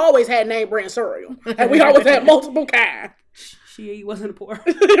 nigga, we always had name brand cereal. And we always had multiple kinds. He wasn't poor.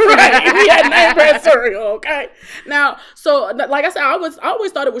 Right. We had name brand cereal, okay? Now, so like I said, I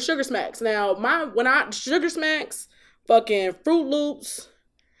always thought it was Sugar Smacks. Now, Sugar Smacks, fucking Fruit Loops,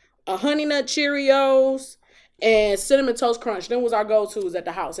 Honey Nut Cheerios, and Cinnamon Toast Crunch. Them was our go-tos at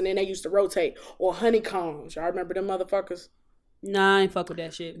the house. And then they used to rotate. Or honeycombs. Y'all remember them motherfuckers? Nah, I ain't fuck with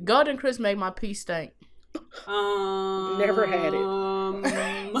that shit. Golden Crisp make my pee stink. Never had it.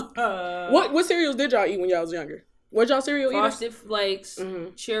 What cereals did y'all eat when y'all was younger? What y'all cereal eat? Frosted Flakes,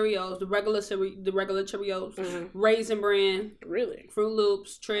 Cheerios, the regular Cheerios, Raisin Bran, really, Fruit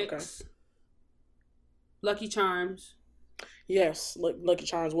Loops, Trix, Lucky Charms. Yes, Lucky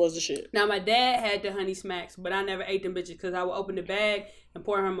Charms was the shit. Now my dad had the Honey Smacks, but I never ate them bitches because I would open the bag and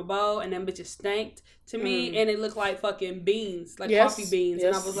pour them in my bowl, and them bitches stanked to me, and it looked like fucking beans, like coffee beans,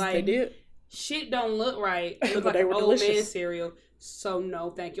 and I was like, they did. Shit don't look right. It looked like an old man cereal. So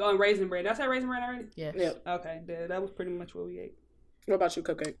no, thank you. Oh, and Raisin Bran. Did I say Raisin Bran already? Yeah. Yep. Okay, that was pretty much what we ate. What about you,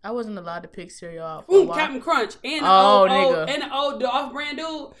 Cupcake? I wasn't allowed to pick cereal out for a while. Captain Crunch and the old off-brand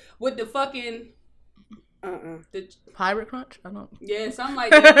dude with the fucking the Pirate Crunch. I don't. Yeah, something like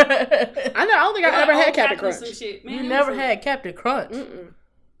that. I don't think I ever had Captain Crunch. Some shit. Man, you never had Captain Crunch.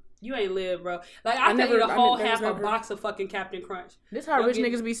 You ain't live, bro. Like I could eat a whole half a box of fucking Captain Crunch. This how rich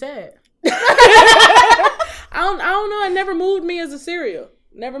niggas be sad. I don't know. It never moved me as a cereal.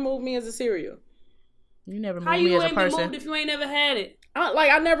 You never moved me as a person. How you ain't been moved if you ain't never had it?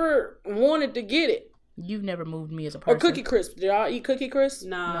 I never wanted to get it. You've never moved me as a person. Or Cookie Crisp. Did y'all eat Cookie Crisp?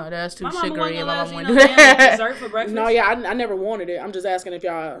 No, that's too sugary, and my mom wouldn't do that. Dessert for breakfast? No, yeah, I never wanted it. I'm just asking if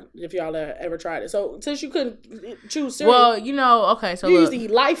y'all ever tried it. So since you couldn't choose cereal, well, okay, so you used to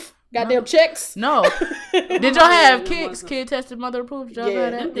eat Life. Goddamn checks. No. Did y'all have kid tested mother approved? Y'all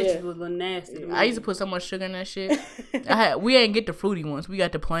had that? Them bitches was nasty. I used to put so much sugar in that shit. We ain't get the fruity ones. We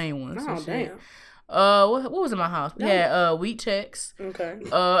got the plain ones. Oh damn. What was in my house? We had wheat checks. Okay.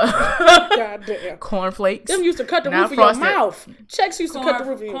 Goddamn. Cornflakes. Them used to cut the roof of your mouth. Checks used to cut the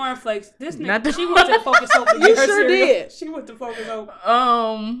roof of your cornflakes. This nigga, she went to Focus Open. You sure did. She went to Focus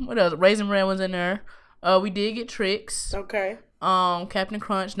Open. What else? Raisin Bran was in there. We did get Trix. Okay. Captain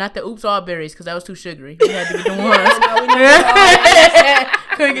Crunch, not the Oops All Berries because that was too sugary. We had to get the ones.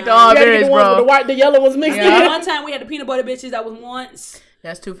 Couldn't get the all berries, bro. The white, the yellow was mixed in. One time we had the peanut butter bitches. That was once.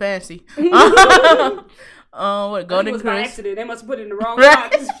 That's too fancy. What Golden Crisp? By accident. They must have put it in the wrong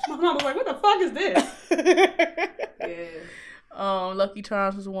box. My mom was like, "What the fuck is this?" Yeah. Lucky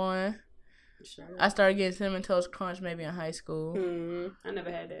Charms was one. Sure. I started getting Cinnamon Toast Crunch maybe in high school. I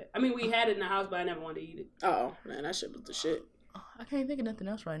never had that. I mean, we had it in the house, but I never wanted to eat it. Oh man, that shit was the shit. I can't think of nothing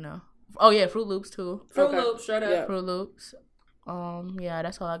else right now. Oh yeah, Fruit Loops too. Fruit Loops, straight up. Yeah. Fruit Loops. Yeah,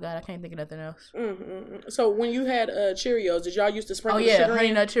 that's all I got. I can't think of nothing else. So when you had Cheerios, did y'all used to sprinkle sugar in? Oh yeah,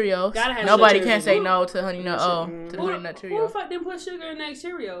 Honey Nut Cheerios. Nobody can say no to Honey Nut. To the Honey Nut Cheerios. Who the fuck didn't put sugar in that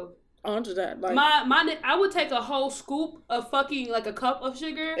Cheerio? Onto that, like I would take a whole scoop of fucking like a cup of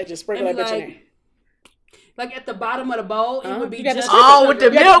sugar and just sprinkle that bitch in there. Like at the bottom of the bowl, it would be just with the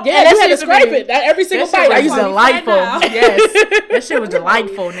milk. Yeah, you had to scrape it. Every single bite. I used to delightful. Yes, that shit was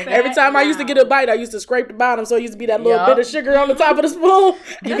delightful, nigga. Every time I used to get a bite, I used to scrape the bottom, so it used to be that little bit of sugar on the top of the spoon.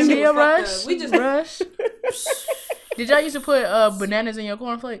 Giving me a rush. We just rush. Did y'all used to put bananas in your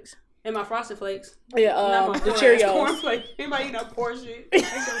cornflakes? In my Frosted Flakes. Yeah, the Cheerios. Cornflakes. Anybody eat that poor shit?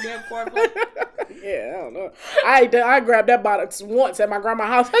 Damn cornflakes. Yeah, I don't know. I grabbed that box once at my grandma's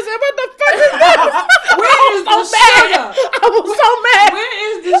house. I said, "What the fuck is this? Where is the sugar? I was so mad. Where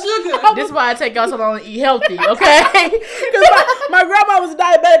is the sugar? This is why I take y'all so long to eat healthy, okay? Because my grandma was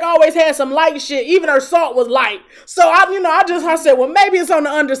diabetic, always had some light shit. Even her salt was light. So I said, well, maybe it's on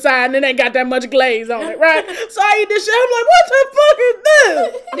the underside and it ain't got that much glaze on it, right? So I eat this shit. I'm like, what the fuck is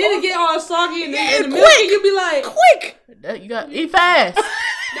this? Then it get all soggy and in the milk, and you be like, quick. You got to eat fast.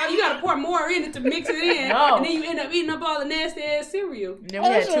 Now you gotta pour more in it to mix it in, and then you end up eating up all the nasty ass cereal. Then we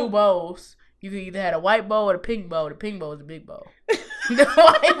had 2 bowls. You could either have a white bowl or a pink bowl. The pink bowl is a big bowl. The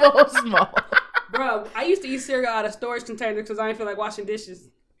white bowl is small. Bro, I used to eat cereal out of storage containers because I didn't feel like washing dishes.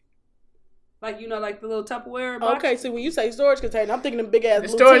 Like, like the little Tupperware box. Okay, so when you say storage container, I'm thinking them big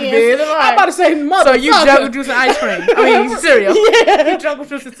ass storage bins. I'm about to say motherfucker. So you jungle juice and ice cream. I mean cereal. Yeah. You jungle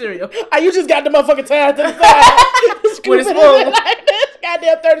juice and cereal. You just got the motherfucking towel to the side. With a spoon. Like this.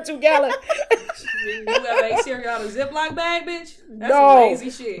 Goddamn 32 gallon. You ever ate cereal out of a Ziploc bag, bitch? That's some lazy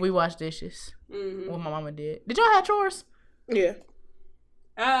shit. We washed dishes. What my mama did. Did y'all have chores? Yeah.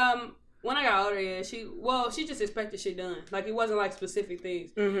 When I got older, yeah, she just expected shit done. Like, it wasn't like specific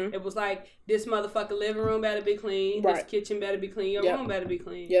things. It was like, this motherfucking living room better be clean. Right. This kitchen better be clean. Your room better be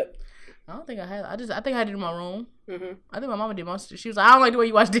clean. Yep. I don't think I had. I think I had it in my room. I think my mama did most of it. She was like, I don't like the way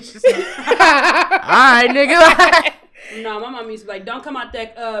you wash dishes. All right, nigga. No, my mom used to be like, don't come out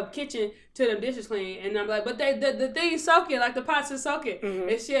that kitchen till them dishes clean. And I'm like, but the thing's soaking, like the pots is soaking.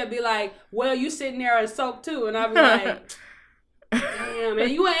 And she'll be like, well, you sitting there and soak too. And I'll be like, damn, man,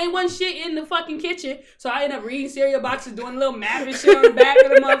 you ain't one shit in the fucking kitchen. So I end up reading cereal boxes, doing a little map and shit on the back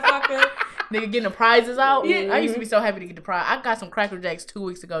of the motherfucker. Nigga getting the prizes out. Yeah. I used to be so happy to get the prize. I got some Cracker Jacks 2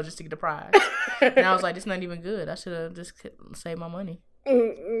 weeks ago just to get the prize. And I was like, this not even good. I should have just saved my money.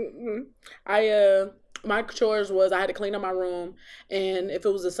 My chores was I had to clean up my room, and if it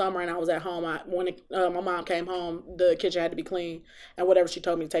was the summer and I was at home, when my mom came home, the kitchen had to be clean, and whatever she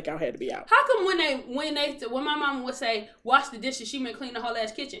told me to take out had to be out. How come when my mom would say wash the dishes, she meant clean the whole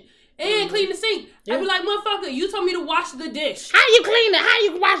ass kitchen and clean the sink? Yeah. I'd be like, motherfucker, you told me to wash the dish. How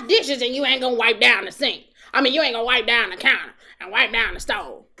you wash dishes and you ain't gonna wipe down the sink? I mean, you ain't gonna wipe down the counter and wipe down the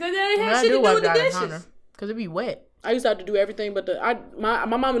stove. Cause that ain't have shit to do with the dishes. Cause it be wet. I used to have to do everything, but my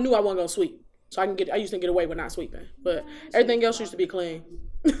mama knew I wasn't gonna sweep. So I used to get away with not sweeping, but everything else used to be clean.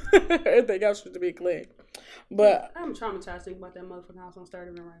 Everything else used to be clean. But I'm traumatized thinking about that motherfucking house on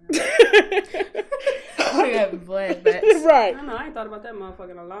Sturtevant right now. We having flashbacks. Right. I know. I ain't thought about that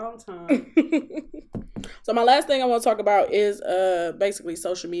motherfucker in a long time. So my last thing I want to talk about is basically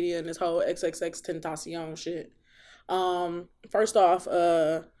social media and this whole XXXTentacion shit. First off,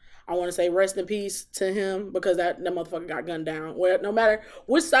 I want to say rest in peace to him because that motherfucker got gunned down. Where no matter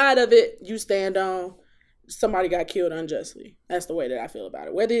which side of it you stand on, somebody got killed unjustly. That's the way that I feel about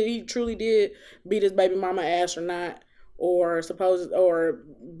it. Whether he truly did beat his baby mama ass or not, or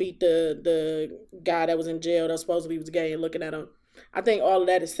beat the guy that was in jail that supposedly was gay and looking at him, I think all of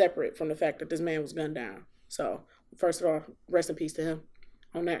that is separate from the fact that this man was gunned down. So first of all, rest in peace to him.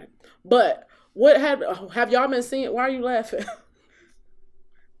 on that. But what have y'all been seeing? Why are you laughing?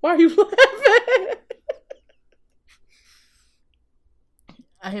 Why are you laughing?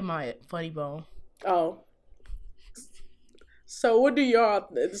 I hit my funny bone. Oh. So what do y'all?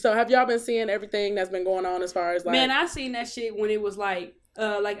 So have y'all been seeing everything that's been going on as far as like? Man, I seen that shit when it was like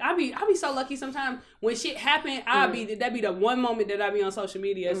I be so lucky sometimes when shit happen. That'd be the one moment that I be on social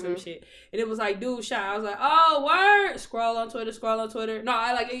media or some shit, and it was like dude shot. I was like, oh word. Scroll on Twitter. No,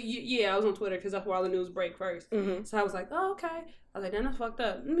 I was on Twitter because that's where all the news break first. So I was like, oh okay. I was like, damn, that's fucked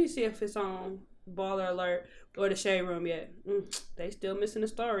up. Let me see if it's on Baller Alert or the Shade Room yet. They still missing the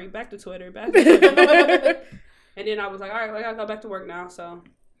story. Back to Twitter. And then I was like, all right, I gotta go back to work now. So,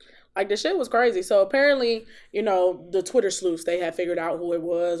 like, the shit was crazy. So apparently, the Twitter sleuths, they had figured out who it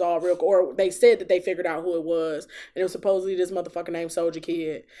was or they said that they figured out who it was, and it was supposedly this motherfucker named Soulja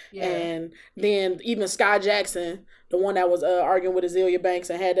Kid. Yeah. And then even Sky Jackson, the one that was arguing with Azealia Banks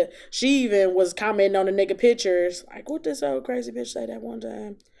and she even was commenting on the nigga pictures. Like, what this old crazy bitch say that one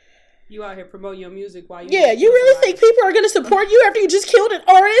time? You out here promoting your music while you... Yeah, you really think people are going to support you after you just killed an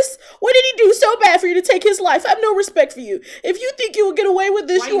artist? What did he do so bad for you to take his life? I have no respect for you. If you think you will get away with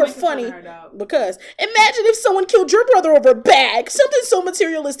this, you are funny. Because imagine if someone killed your brother over a bag. Something so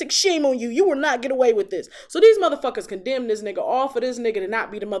materialistic. Shame on you. You will not get away with this. So these motherfuckers condemned this nigga all for this nigga to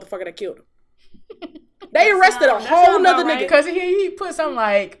not be the motherfucker that killed him. They arrested a whole nother nigga. Because he put something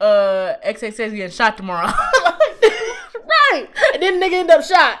like, XXX getting shot tomorrow. Right. And then the nigga end up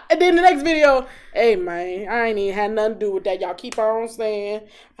shot. And then the next video, hey man, I ain't even had nothing to do with that. Y'all keep on saying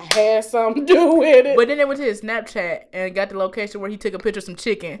I had something to do with it. But then they went to his Snapchat and got the location where he took a picture of some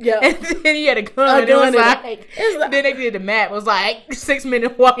chicken. Yeah. And then he had a gun. Then they did the map. It was like 6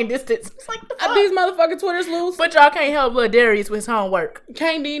 minute walking distance. It's like, the fuck? These motherfucking Twitter's loose. But y'all can't help Lil Darius with his homework.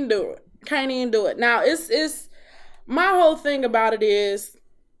 Can't even do it. Now, it's my whole thing about it is,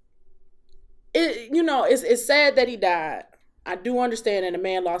 it's sad that he died. I do understand that a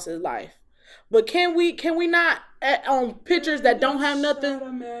man lost his life, but can we not on pictures that don't have nothing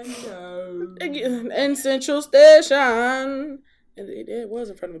in Central Station? It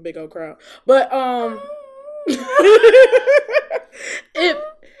was in front of a big old crowd, but if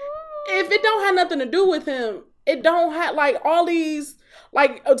it don't have nothing to do with him, it don't have like all these.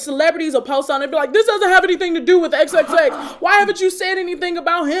 Like, celebrities will post on it, be like, this doesn't have anything to do with XXX. Why haven't you said anything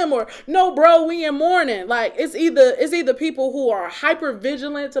about him? Or, no, bro, we in mourning. Like, it's either people who are hyper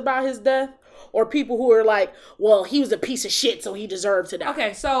vigilant about his death or people who are like, well, he was a piece of shit, so he deserved to die.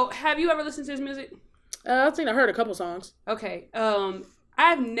 Okay, so have you ever listened to his music? I think I heard a couple songs. Okay,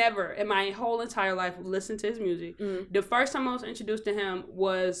 I've never in my whole entire life listened to his music. The first time I was introduced to him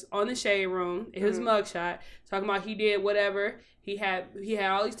was on the Shade Room, his mugshot, talking about he did whatever. He had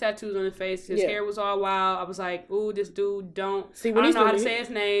all these tattoos on his face. His hair was all wild. I was like, ooh, this dude I don't know how to say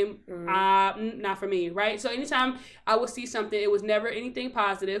his name. Not for me, right? So anytime I would see something, it was never anything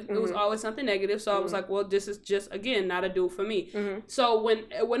positive. It was always something negative. So I was like, well, this is just, again, not a dude for me. So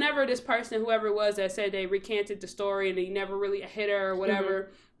whenever this person, whoever it was that said they recanted the story and he never really hit her or whatever,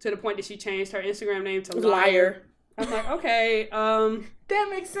 to the point that she changed her Instagram name to Liar. I was like, okay. That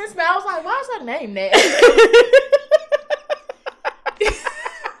makes sense, man. I was like, why is her name that?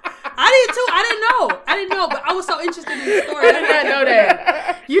 I didn't know, but I was so interested in the story. I did not know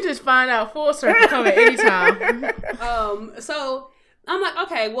that. You just find out full circle coming anytime. So I'm like,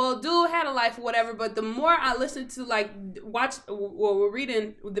 okay, well, dude had a life or whatever, but the more I listened to, we're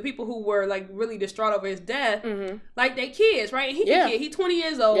reading the people who were, like, really distraught over his death, like, they kids, right? And he's a kid. He's 20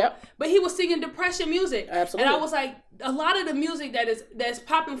 years old, but he was singing depression music. Absolutely. And I was like, a lot of the music that's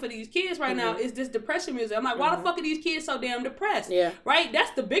popping for these kids right now is this depression music. I'm like, why the fuck are these kids so damn depressed? Yeah. Right?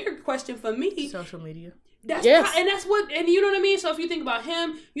 That's the bigger question for me. Social media. And you know what I mean? So if you think about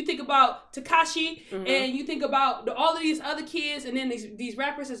him, you think about Tekashi, and you think about all of these other kids, and then these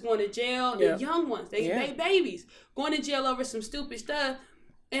rappers that's going to jail, the young ones, they babies, going to jail over some stupid stuff.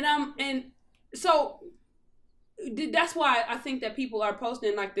 And so that's why I think that people are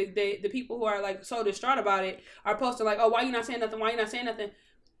posting, like, the people who are, like, so distraught about it are posting, like, oh, why you not saying nothing? Why you not saying nothing?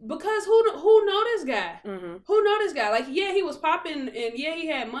 Because who know this guy? Who know this guy? Like, yeah, he was popping, and yeah, he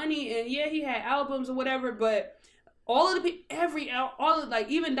had money, and yeah, he had albums or whatever, but all of the people, like,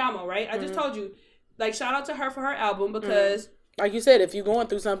 even Damo, right? I just told you, like, shout out to her for her album, because like you said, if you're going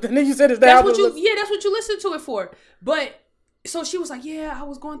through something, then you said it's the album. That's what you listen to it for. But so she was like, yeah, I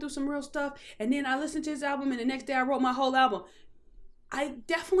was going through some real stuff, and then I listened to his album, and the next day I wrote my whole album. I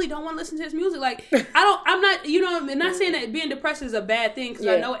definitely don't want to listen to his music. Like, I'm not, you know, I'm not saying that being depressed is a bad thing, because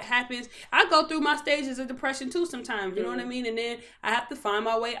I know it happens. I go through my stages of depression too sometimes, you know what I mean? And then I have to find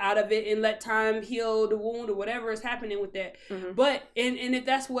my way out of it and let time heal the wound or whatever is happening with that. But, and if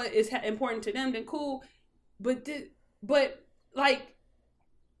that's what is important to them, then cool. But like,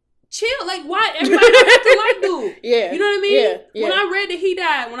 chill. Like, why everybody have to like dude? Yeah. You know what I mean? Yeah. When I read that he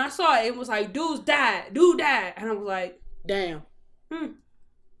died, when I saw it, it was like, dude died. And I was like, damn.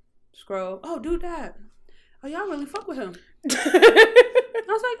 Scroll. Oh, dude died. Oh, y'all really fuck with him. I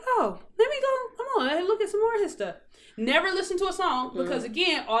was like, oh, let me go. Come on, let's look at some more of his stuff. Never listen to a song because,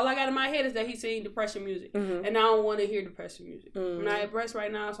 again, all I got in my head is that he's singing depression music. And I don't want to hear depression music. I'm not depressed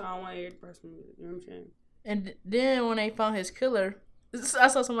right now, so I don't want to hear depression music. You know what I'm saying? And then when they found his killer, I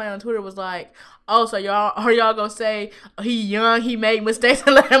saw somebody on Twitter was like, "Oh, so y'all gonna say he young, he made mistakes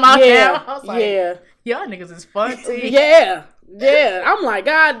and let him out now?" I was like, y'all niggas is funny. Yeah. I'm like,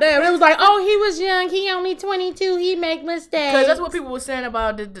 God damn. It was like, oh, he was young, he only 22, he make mistakes. Because that's what people were saying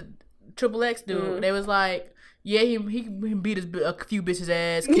about the Triple X dude. They was like, yeah, he beat a few bitches'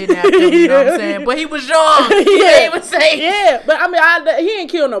 ass, kidnapped them, you know what I'm saying? But he was young. He made mistakes. Yeah, but I mean, he ain't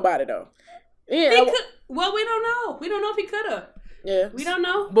kill nobody though. Well, we don't know. We don't know if he could have. Yeah. We don't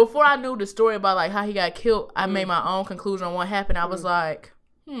know. Before I knew the story about like how he got killed, I made my own conclusion on what happened. I was like,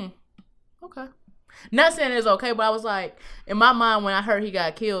 okay. Not saying it's okay, but I was like, in my mind, when I heard he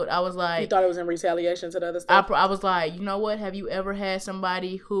got killed, I was like... You thought it was in retaliation to the other stuff? I was like, you know what? Have you ever had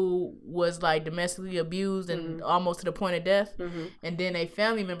somebody who was, like, domestically abused and almost to the point of death? And then they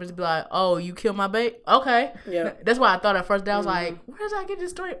family members be like, oh, you killed my baby? Okay. Yeah. That's why I thought at first. I was like, where did I get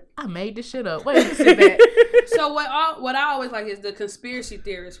this story? I made this shit up. Wait, let me sit back. So what I always like is the conspiracy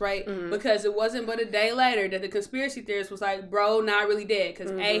theorists, right? Because it wasn't but a day later that the conspiracy theorist was like, bro, not really dead.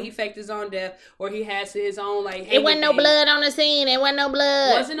 Because A, he faked his own death, or he has his own, like... It wasn't no blood on the scene. It wasn't no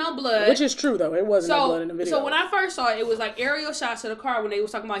blood. Wasn't no blood. Which is true, though. It wasn't no blood in the video. So when I first saw it, it was like aerial shots of the car when they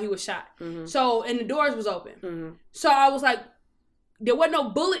was talking about he was shot. So, and the doors was open. So I was like, there wasn't no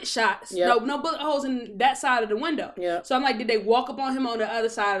bullet shots. Yep. No bullet holes in that side of the window. Yep. So I'm like, did they walk up on him on the other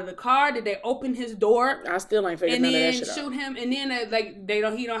side of the car? Did they open his door? I still ain't figured none of that shit out. And then shoot him. And then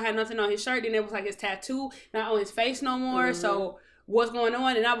like he don't have nothing on his shirt. Then it was like his tattoo not on his face no more. So what's going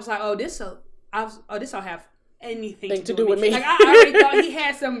on? And I was like, oh, this don't have anything to do with me. Like, I already thought he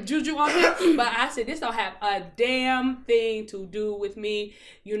had some juju on him, but I said, this don't have a damn thing to do with me.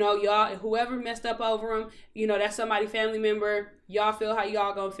 You know, y'all, whoever messed up over him, you know, that's somebody family member. Y'all feel how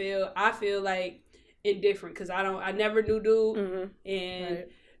y'all gonna feel. I feel like indifferent because I never knew dude.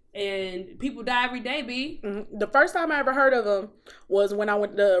 And people die every day, B. The first time I ever heard of him was when I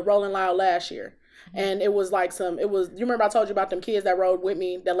went to Rolling Loud last year. And it was like you remember I told you about them kids that rode with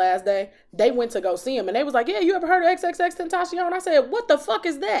me the last day? They went to go see him and they was like, yeah, you ever heard of XXXTentacion? And I said, what the fuck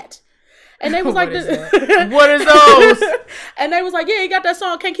is that? And they was like, what is those? And they was like, yeah, he got that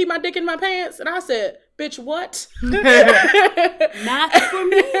song, Can't Keep My Dick in My Pants. And I said, bitch, what? Not for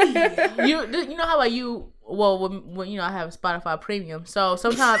me. You know how like when you know I have Spotify Premium, so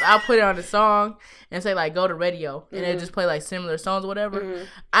sometimes I'll put it on the song and say like go to radio and it just play like similar songs or whatever.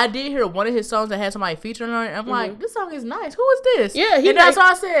 I did hear one of his songs that had somebody featuring on it. And I'm like, this song is nice. Who is this? Yeah, and that's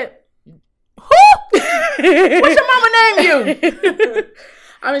why I said, who? What's your mama name you?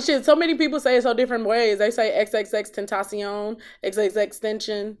 I mean, shit. So many people say it so different ways. They say XXXTentacion,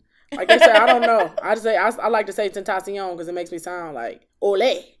 XXXtension. Like they say, I don't know. I like to say Tentacion because it makes me sound like ole.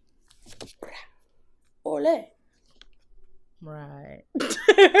 Ole. Right.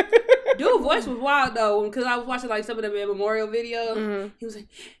 Dude's voice was wild though, because I was watching like some of the memorial videos. He was like,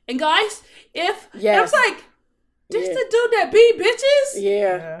 and guys, and I was like, this the dude that beat bitches?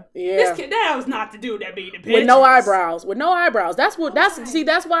 Yeah. This kid, that was not the dude that beat the bitches. With no eyebrows. That's why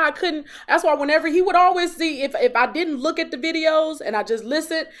I couldn't. That's why whenever he would always see, if I didn't look at the videos and I just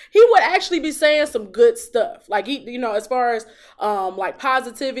listened, he would actually be saying some good stuff. Like he, you know, as far as like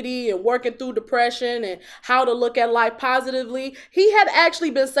positivity and working through depression and how to look at life positively, he had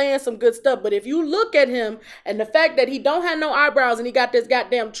actually been saying some good stuff. But if you look at him and the fact that he don't have no eyebrows and he got this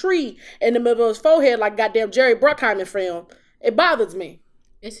goddamn tree in the middle of his forehead like goddamn Jerry Bruckheimer film, it bothers me.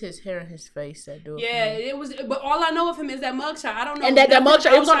 It's his hair and his face that do it. Yeah, it was. But all I know of him is that mugshot. I don't know. And that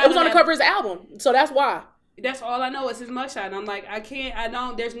mugshot, it was on the cover of his album, so that's why. That's all I know is his mugshot. And I'm like,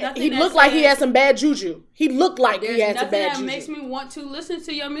 there's nothing. He looked like he had some bad juju. He looked like he had some bad juju. That makes me want to listen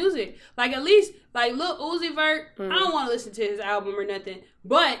to your music. Like, at least, like, Lil Uzi Vert, I don't want to listen to his album or nothing.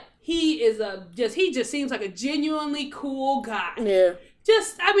 But he just seems like a genuinely cool guy. Yeah.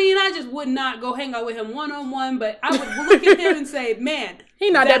 I just would not go hang out with him one-on-one, but I would look at him and say, man, he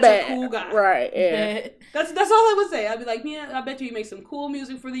not that bad. A cool guy. Right, yeah. That's all I would say. I'd be like, man, I bet you he makes some cool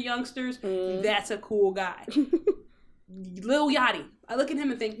music for the youngsters. That's a cool guy. Lil Yachty. I look at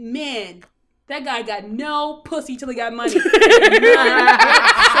him and think, man, that guy got no pussy till he got money. He said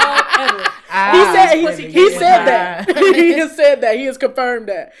that. He has said that. He has confirmed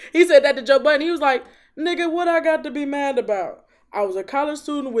that. He said that to Joe Budden. He was like, nigga, what I got to be mad about? I was a college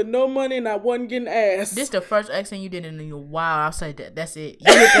student with no money and I wasn't getting ass. This the first accent you did in a while. I'll say that. That's it.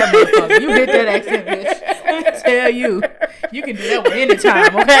 You hit that motherfucker. You hit that accent, bitch. I tell you. You can do that one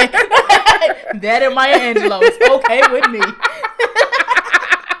anytime, okay? That and Maya Angelou is okay with me.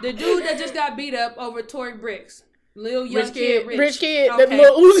 The dude that just got beat up over Tory Bricks. Lil Young Kid. Rich Kid. Okay. That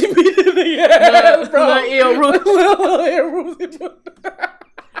Lil Uzi beat in the ass, bro. Lil Uzi.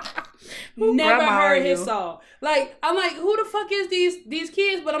 Never heard his song. Like, I'm like, who the fuck is these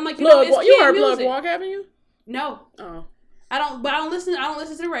kids? But I'm like, you heard Plug Walk, haven't you? No. Oh. I don't listen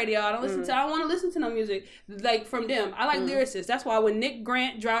to the radio. I don't want to listen to no music like from them. I like lyricists. That's why when Nick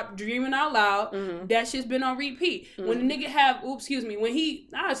Grant dropped Dreaming Out Loud, that shit's been on repeat. When the nigga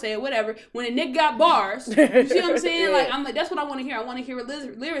I'll say it, whatever. When a nigga got bars, you see what I'm saying? Like, I'm like, that's what I want to hear. I want to hear a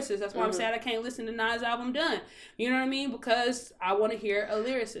lyricist. That's why I'm sad I can't listen to Nas' album Done. You know what I mean? Because I want to hear a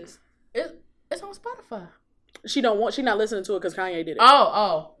lyricist. It's on Spotify. She not listening to it because Kanye did it.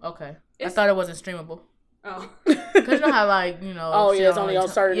 Oh, okay. I thought it wasn't streamable. Oh, because you know how Oh yeah, it's only on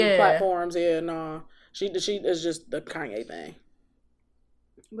certain platforms. Yeah, no, she is just the Kanye thing.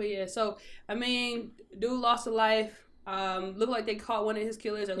 But yeah, so I mean, dude lost a life. Looked like they caught one of his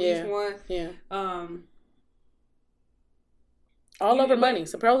killers, at least one. Yeah. All over money.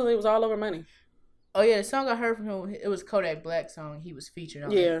 Supposedly it was all over money. Oh yeah, the song I heard from him, it was Kodak Black's song. He was featured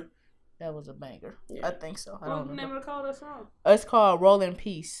on. Yeah. That was a banger. Yeah. I think so. I don't know. What's the name of the song? It's called Roll in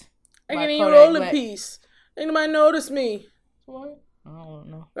Peace. I can't even roll in peace. Anybody notice me? What? I don't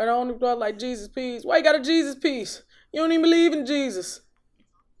know. I don't look like Jesus piece. Why you got a Jesus piece? You don't even believe in Jesus.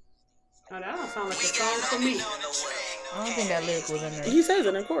 Oh, that don't sound like a song for me. I don't think that lyric was in there. He says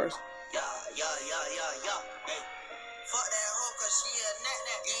it, of course. Fuck that hoe, cause she a nat.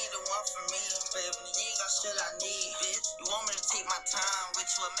 You ain't the one for me, baby. You ain't got shit I need, bitch. You want me to take my time with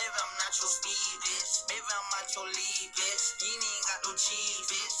you, or maybe I'm not your speed, bitch. Maybe I'm not your lead, bitch. You ain't got no cheese,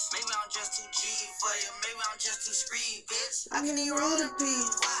 bitch. Maybe I'm just too G for you. Maybe I'm just too street, bitch. I can even roll the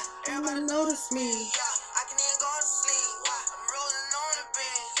beat. Why? Everybody notice me. Yeah, I can even go to sleep. Why? I'm rolling on the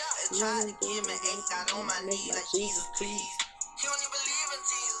beat. They trying to give me ain't got on my knee like Jesus, please. You don't even believe in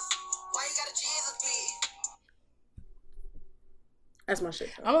Jesus. Why you got a Jesus, please? That's my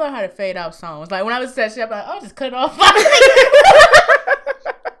shit. I'm gonna learn how to fade out songs. Like when I was that shit, I'm like, I'll just cut it off.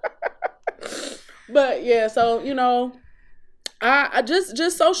 But yeah, so you know, I just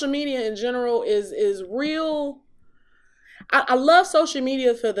social media in general is real. I love social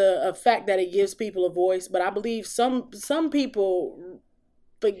media for the fact that it gives people a voice, but I believe some people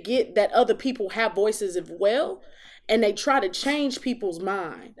forget that other people have voices as well, and they try to change people's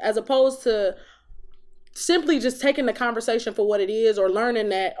mind as opposed to simply just taking the conversation for what it is, or learning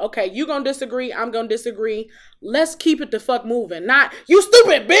that, okay, you gonna disagree, I'm gonna disagree. Let's keep it the fuck moving. Not, you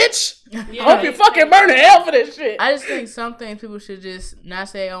stupid bitch. Yeah, I hope you fucking burn in hell for this shit. I just think some things people should just not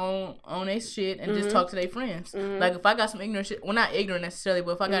say on their shit and just talk to their friends. Like if I got some ignorant shit, well, not ignorant necessarily,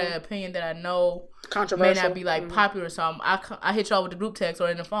 but if I got an opinion that I know may not be like popular or something, I hit y'all with the group text or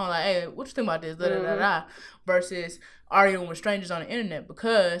in the phone like, hey, what you think about this? Versus arguing with strangers on the internet,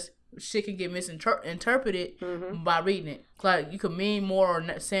 because shit can get misinterpreted by reading it. Like you could mean more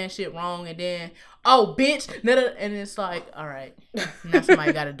or saying shit wrong, and then bitch, and it's like, all right, now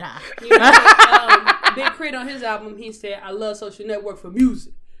somebody gotta die. You know, Big Crit on his album, he said, "I love social network for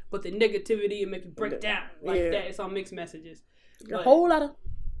music, but the negativity and make it break down like that. It's on mixed messages." A whole lot of.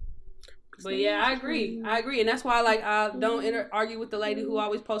 But yeah, I agree, and that's why I don't argue with the lady who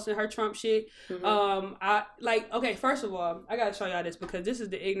always posting her Trump shit. Okay, first of all, I gotta show y'all this because this is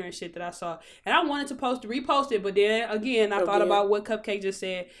the ignorant shit that I saw, and I wanted to repost it, but then again I thought about what Cupcake just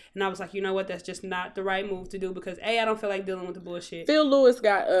said, and I was like, you know what, that's just not the right move to do because I don't feel like dealing with the bullshit. Phil Lewis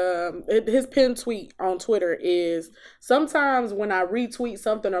got his pinned tweet on Twitter is, sometimes when I retweet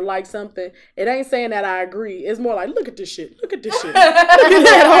something or like something, it ain't saying that I agree. It's more like, look at this shit, look at this shit, look at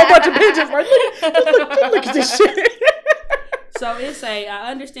that, a whole bunch of bitches. Like, look at this shit. So it's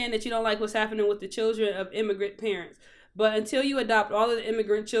I understand that you don't like what's happening with the children of immigrant parents, but until you adopt all of the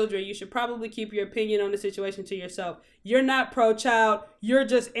immigrant children, you should probably keep your opinion on the situation to yourself. You're not pro-child. You're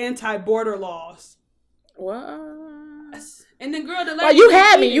just anti-border laws. What? And then, girl, the lady... Oh, you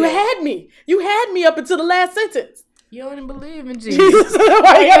had me up until the last sentence. You don't even believe in Jesus.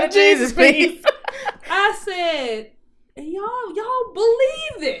 Why you got a Jesus piece? I said, y'all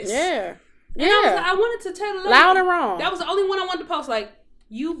believe this? Yeah. And I wanted to tell the lady, loud and wrong. That was the only one I wanted to post. Like,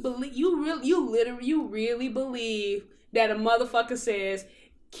 you really believe that a motherfucker says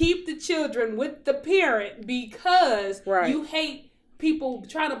keep the children with the parent because you hate people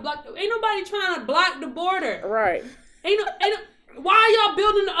trying to block. Ain't nobody trying to block the border. Right. Why are y'all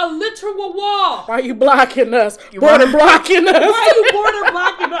building a literal wall? Why are you blocking us? Border blocking us. Why are you border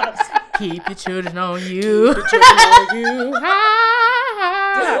blocking us? Keep your children on you. Keep your children on you.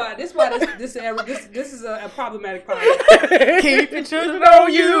 This is a problematic part. Keep your children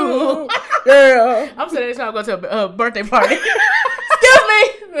on you. Yeah. I'm saying this time I'm going to a birthday party. Excuse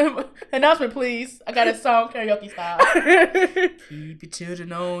me. Announcement, please. I got a song karaoke style. Keep your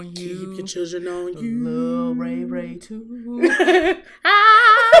children on you. Keep your children on you. Lil Ray too.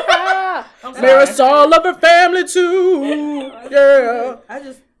 Marisol of her family too. Yeah.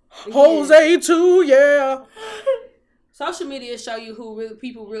 Jose too. Yeah. Social media show you who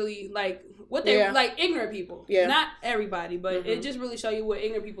people really like, what they like, ignorant people. Yeah. Not everybody, but it just really show you what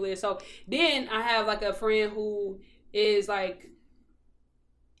ignorant people is. So then I have like a friend who is like,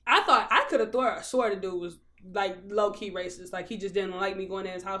 I thought I could have swore the dude was like low key racist. Like he just didn't like me going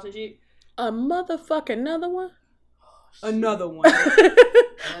to his house and shit. A motherfucking another one? Another one. And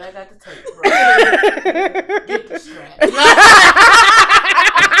I got the tape, bro. Get the strap.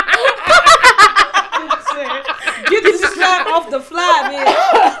 Get the strap off the fly, man.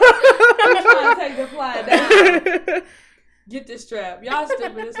 I'm trying to take the fly down. Get this strap. Y'all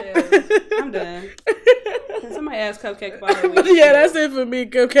stupid as hell. I'm done. Can somebody ask Cupcake about her week? Yeah, that's it for me,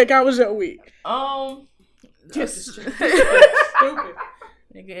 Cupcake. How was your week? Get the strap. Stupid.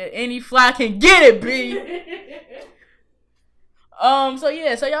 Nigga, any fly can get it, B. So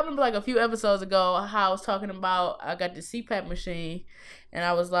y'all remember like a few episodes ago how I was talking about I got the CPAP machine, and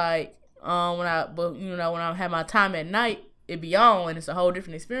I was like, when I have my time at night, it be on and it's a whole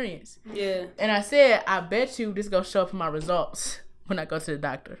different experience. Yeah. And I said, I bet you this gonna show up in my results when I go to the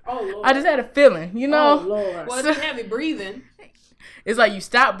doctor. Oh Lord. I just had a feeling, you know. Oh Lord. Well, if you have it breathing. It's like you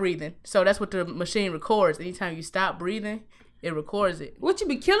stop breathing, so that's what the machine records. Anytime you stop breathing, it records it. What, you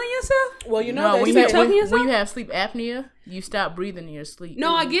be killing yourself? Well, you know, when you have sleep apnea, you stop breathing in your sleep.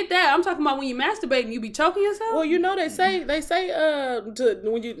 No, I get that. I'm talking about when you masturbate and you be choking yourself. Well, you know, they say to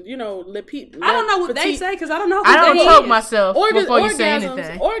when you know let people. I don't know what they say because I don't know. I don't choke myself before you say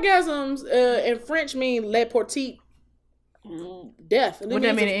anything. Orgasms in French mean le petit, death. What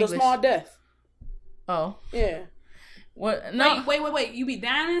that mean in English? The small death. Oh. Yeah. What? No. Wait. You be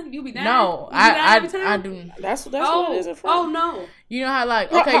dying? No, I do. That's what it is in French. Oh no. You know how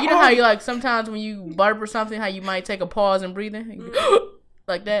you know how you like sometimes when you burp or something, how you might take a pause and breathing,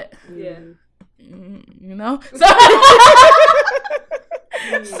 like that. Yeah. You know. So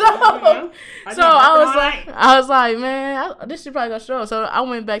I was like, man, this shit probably gonna show up. So I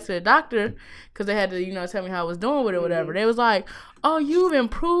went back to the doctor because they had to tell me how I was doing with it or whatever. They was like, oh, you've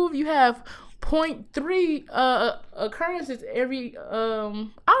improved. You have 0.3 occurrences every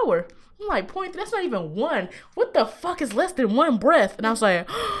hour. I'm like, 0.3? That's not even one. What the fuck is less than one breath? And I was like,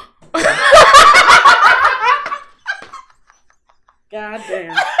 God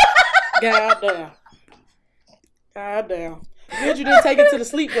damn. Good you didn't take it to the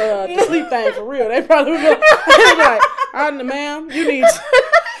sleep thing for real. They probably would be like, ma'am, you need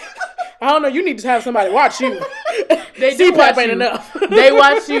I don't know, you need to have somebody watch you. They do watch you. Enough. They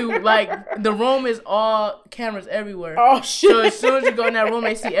watch you. Like, the room is all cameras everywhere. Oh, shit. So as soon as you go in that room,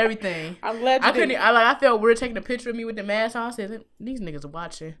 they see everything. I'm glad you did. I felt weird taking a picture of me with the mask on. I said, these niggas are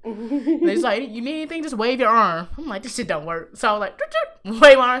watching. They're just like, you need anything? Just wave your arm. I'm like, this shit don't work. So I was like,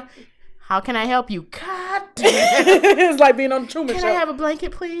 wave my arm. How can I help you? God damn. It's like being on the Truman Show. Can I have a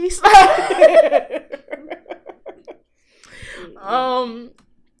blanket, please?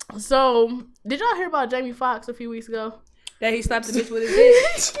 So, did y'all hear about Jamie Foxx a few weeks ago? That he slapped the bitch with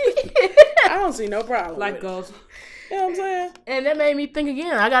his dick? I don't see no problem. Life goes. You know what I'm saying? And that made me think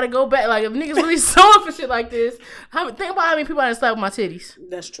again. I gotta go back. Like, if niggas really suing for shit like this, think about how many people I done slapped with my titties.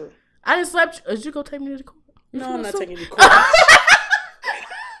 That's true. I didn't slap you. Did you go take me to the court? No, I'm not taking you to court.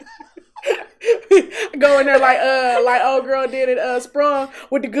 Go in there like old girl did it, Sprung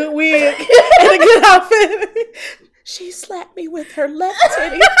with the good wig and the good outfit. She slapped me with her left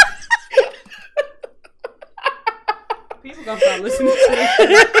titty. People gonna start listening to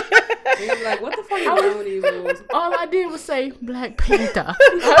this. They're like, what the fuck is wrong with these rules? All I did was say Black Panther.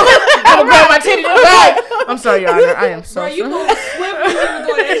 I'm grab my titty back. I'm sorry, Your Honor. I am so sorry. You moved swiftly when you were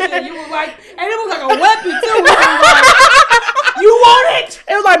doing that shit. You were like, and it was like a weapon too. You want it?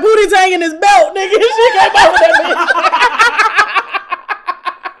 It was like Booty Tang in his belt, nigga. She came over that bitch.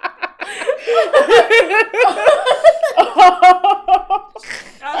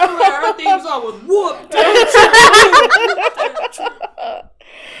 I swear her theme song was whooped.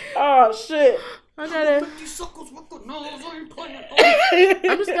 Oh shit. I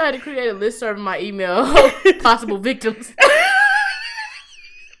just gotta create a listserv in my email of possible victims.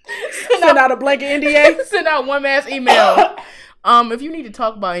 Send out a blanket NDA. Send out one mass email. If you need to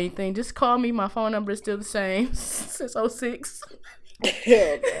talk about anything, just call me. My phone number is still the same since 06.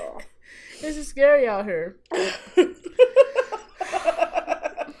 Hell no. This is scary out here.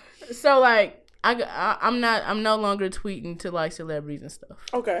 So like I'm no longer tweeting to like celebrities and stuff.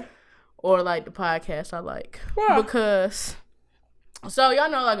 Okay. Or like the podcast I like. Wow. Because so y'all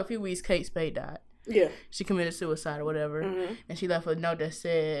know like a few weeks Kate Spade died. Yeah. She committed suicide or whatever. Mm-hmm. And she left a note that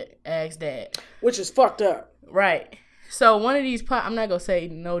said, ask dad. Which is fucked up. Right. So one of these, I'm not going to say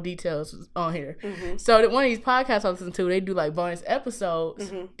no details on here. Mm-hmm. So one of these podcasts I listen to, they do like bonus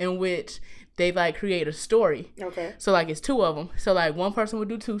episodes in which they like create a story. Okay. So like it's two of them. So like one person would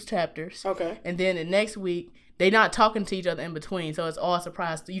do 2 chapters. Okay. And then the next week, they not talking to each other in between, so it's all a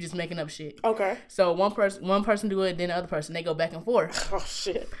surprise. You just making up shit. Okay. So one person do it, then the other person, they go back and forth. Oh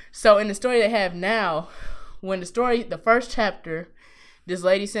shit. So in the story they have now, when the first chapter, this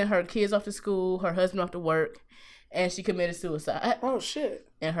lady sent her kids off to school, her husband off to work, and she committed suicide. Oh shit.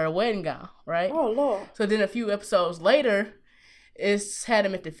 In her wedding gown, right? Oh Lord. So then a few episodes later, it's had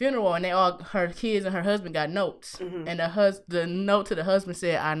them at the funeral, and her kids and her husband got notes, and the note to the husband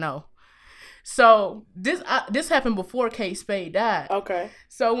said, "I know." So this happened before Kate Spade died. Okay.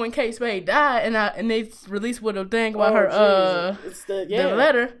 So when Kate Spade died, and they released with a thing about her the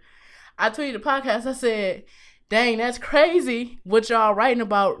letter, I tweeted the podcast. I said, "Dang, that's crazy. What y'all writing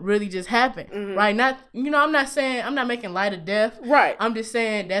about really just happened, right? Not I'm not making light of death, right? I'm just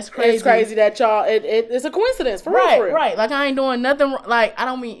saying that's crazy. It's crazy that y'all it's a coincidence for real. Right. Like I ain't doing nothing. Like I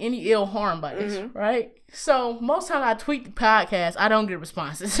don't mean any ill harm by this, right?" So most time I tweet the podcast, I don't get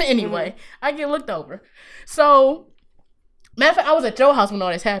responses anyway. I get looked over. So matter of fact, I was at your house when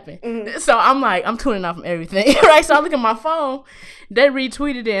all this happened. So I'm like, I'm tuning out from everything, right? So I look at my phone. They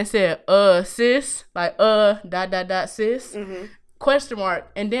retweeted it and said, sis, like sis, question mark.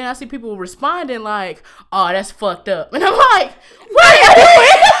 And then I see people responding like, oh, that's fucked up. And I'm like, what are you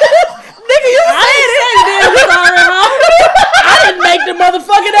doing? Nigga, you said it. Sorry, huh? I didn't make the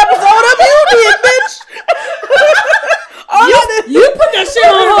motherfucking episode up. You did, bitch. You put that shit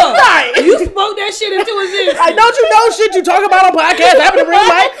on her. Right. You spoke that shit into existence. Like, don't you know shit you talk about on podcasts happened in real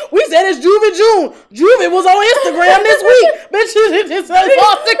life? We said it's Juve June. Juve was on Instagram this week. Bitch, it's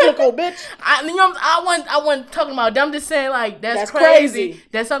all cyclical, bitch. I wasn't talking about that. I'm just saying, like, that's crazy.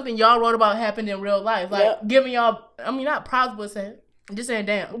 That's something y'all wrote about happened in real life. Like, giving y'all, I mean, not props, but saying, just saying,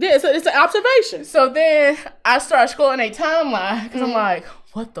 damn. Yeah, it's an observation. So then I start scrolling a timeline because I'm like,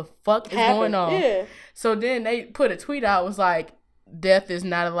 what the fuck is going on? Yeah. So then they put a tweet out, was like, death is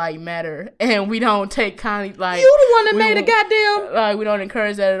not a light matter, and we don't take kindly, like, you the one that made a goddamn, like, we don't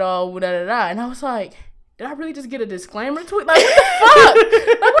encourage that at all, da-da-da. And I was like, did I really just get a disclaimer tweet? Like, what the fuck?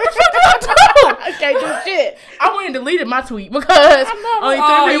 Like, what the fuck did I do? I can't do shit. I went and deleted my tweet because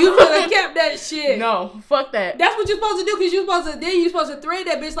you could have kept that shit. No, fuck that. That's what you're supposed to do, because you're supposed to thread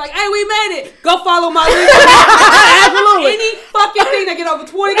that bitch like, hey, we made it. Go follow my link. Absolutely. Any fucking thing that get over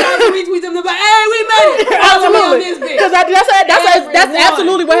 20,000 retweets, I'm like, hey, we made it. Follow me on this bitch. Because that's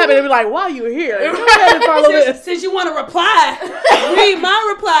absolutely what happened. They be like, why are you here? Go ahead and follow this. Since you want to reply, read my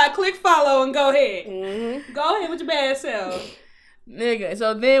reply, click follow, and go ahead. Go ahead with your bad self. Nigga.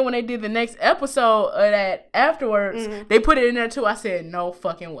 So then when they did the next episode of that afterwards, they put it in there too. I said, no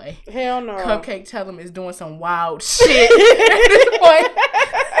fucking way. Hell no. Cupcake Tell him is doing some wild shit. At this point,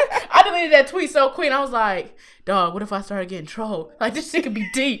 I deleted that tweet so quick. I was like, dog, what if I started getting trolled? Like, this shit could be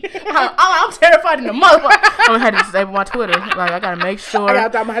deep. I'm terrified in the motherfucker. I'm gonna have to disable my Twitter. Like, I gotta make sure.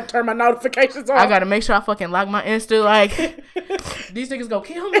 I'm gonna have to turn my notifications on. I gotta make sure I fucking lock my Insta. Like, these niggas gonna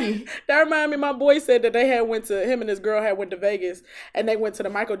kill me. That remind me, my boy said that him and his girl had went to Vegas, and they went to the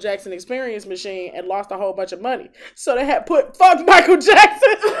Michael Jackson Experience machine and lost a whole bunch of money. So they had put fuck Michael Jackson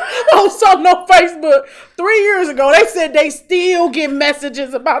on Facebook 3 years ago. They said they still get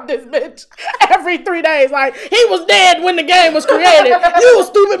messages about this bitch every 3 days. Like, he was dead when the game was created. You a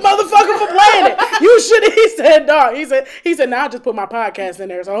stupid motherfucker for playing it. You should have. He said, dog. He said, now I just put my podcast in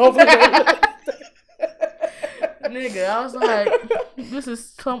there. So hopefully. Nigga, I was like,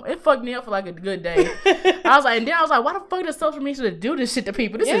 it fucked me up for like a good day. I was like, why the fuck does social media do this shit to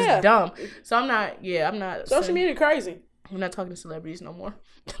people? This is dumb. So I'm not. Social media crazy. I'm not talking to celebrities no more.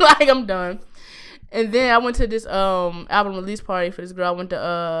 Like, I'm done. And then I went to this album release party for this girl I went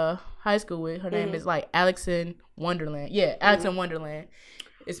to high school with. Her name is like Alex in Wonderland. Yeah, Alex in Wonderland.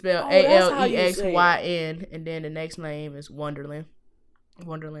 It's spelled ALEXYN, and then the next name is Wonderland.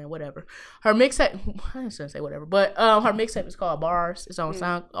 Wonderland, whatever. Her mixtape, I shouldn't say whatever, but her mixtape is called Bars. It's on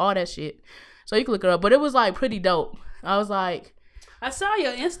Sound, all that shit. So you can look it up. But it was like pretty dope. I was like, I saw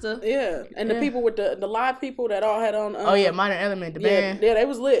your Insta. Yeah, and the people with the live people that all had on. Minor Element, the band. Yeah, they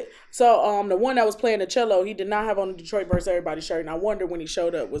was lit. So the one that was playing the cello, he did not have on the Detroit versus Everybody shirt, and I wonder when he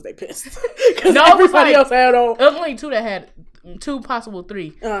showed up, was they pissed? Because everybody else had on. There was only two that had. 2, possible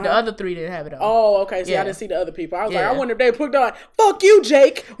 3. The other 3 didn't have it on. Oh, okay. So I didn't see the other people. I was like, I wonder if they put on. Fuck you,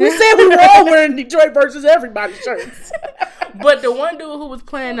 Jake. We said we were all wearing Detroit versus Everybody shirts. But the one dude who was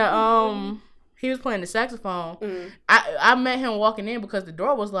playing he was playing the saxophone. I met him walking in because the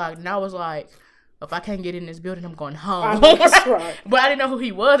door was locked, and I was like, if I can't get in this building, I'm going home. That's right. But I didn't know who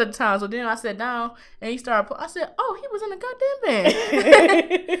he was at the time. So then I sat down and he started. I said, "Oh, he was in the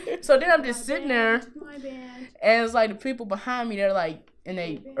goddamn band." So then I'm just sitting there, and it's like the people behind me, they're like in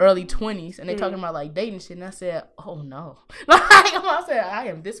their early 20s, and they talking about like dating shit. And I said, "Oh no!" Like I said, I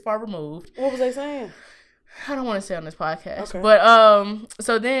am this far removed. What was they saying? I don't want to say on this podcast, but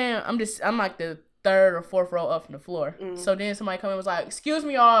so then I'm like the 3rd or 4th row up from the floor. So then somebody come in and was like, "Excuse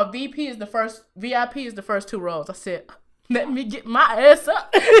me, y'all. VIP is the first 2 rows." I said, "Let me get my ass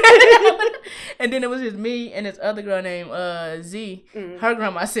up." And then it was just me and this other girl named Z. Her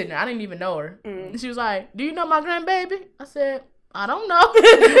grandma sitting there. I didn't even know her. She was like, "Do you know my grandbaby?" I said, "I don't know."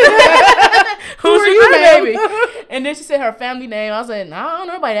 Who's your grandbaby? And then she said her family name. I was like, "No, I don't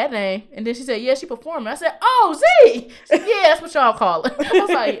know by that name." And then she said, "Yeah, she performing." I said, "Oh, Z." She said, "Yeah, that's what y'all call it." I was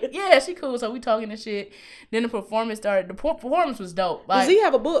like, "Yeah, she cool." So we talking and shit. Then the performance started. The performance was dope. Like, does Z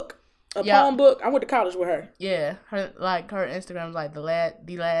have a book? A poem book? I went to college with her. Yeah, her Instagram is like the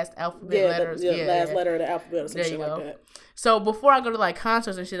last alphabet letters. The last letter of the alphabet or some shit like that. So before I go to like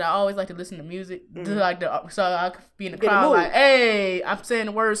concerts and shit, I always like to listen to music, so I could be in the crowd like, "Hey, I'm saying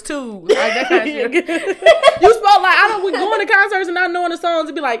the words too," like that kind of shit. You spell like we going to concerts and not knowing the songs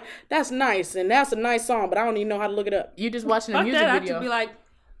and be like, "That's nice," and that's a nice song, but I don't even know how to look it up. You just watching the music video. I could be like,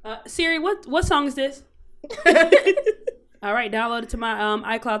 Siri, what song is this? All right, download it to my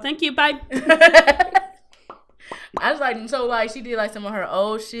iCloud. Thank you. Bye. I was like, so like she did like some of her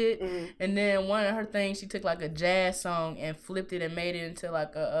old shit, and then one of her things she took like a jazz song and flipped it and made it into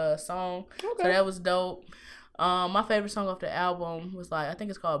like a song. Okay. So that was dope. My favorite song off the album was like, I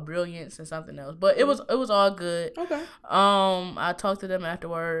think it's called Brilliance and something else, but it was all good. Okay. I talked to them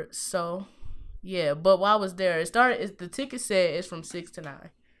afterwards, so yeah. But while I was there, the ticket said it's from 6 to 9.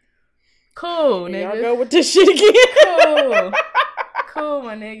 Cool, niggas. Y'all go with this shit again. Cool,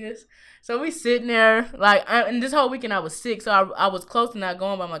 my niggas. So we sitting there, like, and this whole weekend I was sick, so I was close to not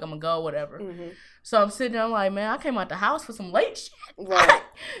going, but I'm like, I'm gonna go, whatever. So I'm sitting there, I'm like, man, I came out the house for some late shit. Right.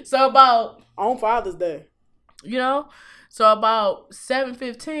 So about on Father's Day, you know. So about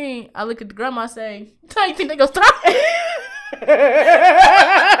 7:15, I look at the grandma, I say, "How you think they gonna start?"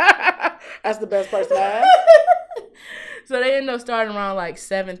 That's the best person I have. So they end up starting around like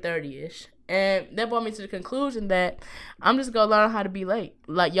 7:30ish. And that brought me to the conclusion that I'm just going to learn how to be late.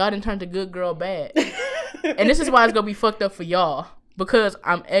 Like, y'all done turned to good girl bad. And this is why it's going to be fucked up for y'all. Because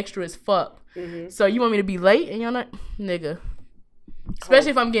I'm extra as fuck. So you want me to be late and y'all not? Nigga.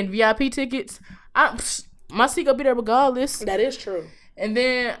 Especially if I'm getting VIP tickets. My seat going to be there regardless. That is true. And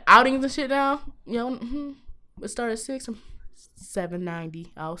then outings and shit now. You know, it started at 6.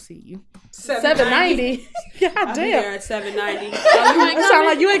 $7.90. I'll see you. $7.90. God damn. I'll be there at $7.90. You sound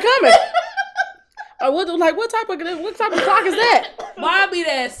like you ain't coming. What type of clock is that? Well, I'll be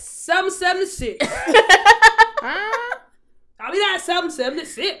there at 7:76. I'll be there at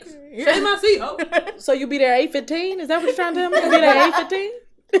 7:76. Yeah. Save my seat, ho. So you be there at 8:15? Is that what you're trying to tell me? You be there at 8:15?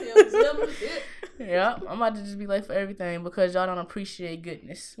 Yeah, I'm about to just be late for everything because y'all don't appreciate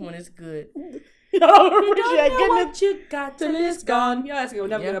goodness when it's good. Y'all don't appreciate goodness. What you got till it's gone. Y'all ask me, we'll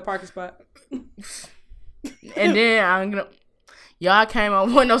never get a parking spot. And then y'all came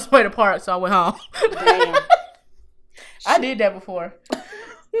on one no way to park, so I went home. Damn. I did that before.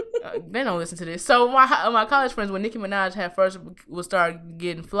 They don't listen to this. So my college friends, when Nicki Minaj had first would start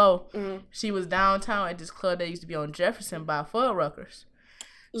getting flow, she was downtown at this club that used to be on Jefferson by Fuddruckers.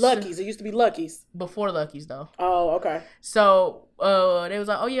 Lucky's. It used to be Lucky's. Before Lucky's, though. Oh, okay. So they was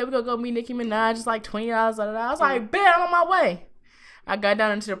like, "Oh yeah, we're gonna go meet Nicki Minaj. It's like $20." I was like, "Bet, I'm on my way." I got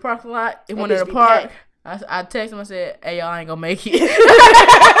down into the parking lot. It went to the park. I texted him. I said, "Hey, y'all ain't gonna make it."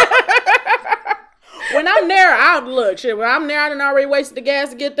 When I'm there, I'll look. Shit, when I'm there, I done already wasted the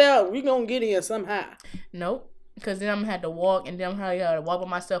gas to get there. We gonna get in somehow. Nope. Because then I'm going to have to walk, and then I'm going to have to walk by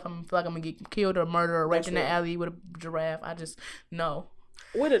myself. I'm going to feel like I'm going to get killed or murdered or raped in the alley with a giraffe. I just, no.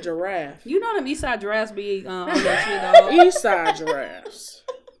 With a giraffe. You know them East Side giraffes be on that shit, though. East Side giraffes.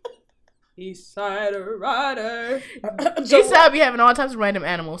 East Side rider. East Side be having all types of random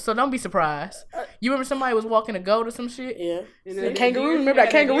animals, so don't be surprised. You remember somebody was walking a goat or some shit? Yeah. The kangaroo. Remember that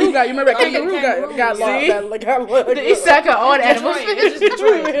kangaroo guy? You remember that kangaroo guy? Got lost. The East Side got all the animals. It's just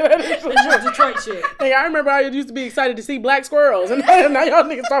Detroit. It's just Detroit shit. Hey, I remember I used to be excited to see black squirrels, and now y'all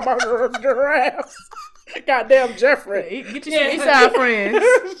niggas talk about giraffes. Goddamn Jeffrey. Get your East Side friends.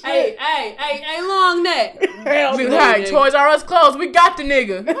 Hey, long neck. Be like, Toys R Us closed. We got the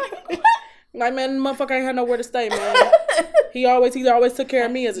nigga. Like, man, motherfucker ain't had nowhere to stay, man. He always took care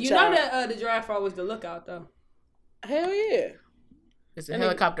of me as a child. You know that the giraffe was the lookout, though. Hell yeah. It's a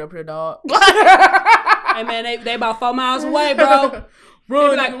helicopter up here, dog. Hey, man, they about 4 miles away, bro.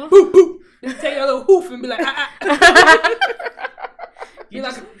 Run. They be like, boop, boop. They take a little hoof and be like, Be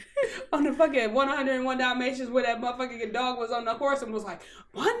like, on the fucking 101 Dalmatians where that motherfucking dog was on the horse and was like,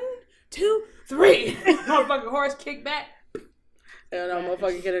 1, 2, 3. Motherfucking horse kicked back. And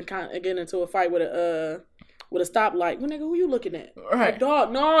motherfucker get into a fight with a stoplight. Well, nigga, who you looking at? Right. Like,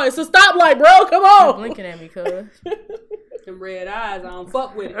 dog, no, it's a stoplight, bro. Come on. You're blinking at me, cuz. Them red eyes, I don't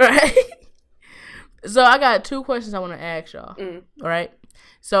fuck with it. Right. So I got 2 questions I want to ask y'all. All right.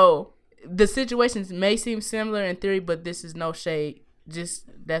 So the situations may seem similar in theory, but this is no shade. Just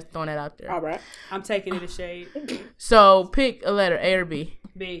that's throwing that out there. All right. I'm taking it a shade. So pick a letter, A or B.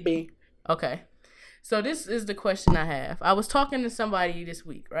 B. Okay. So this is the question I have. I was talking to somebody this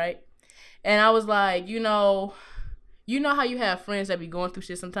week, right? And I was like, you know how you have friends that be going through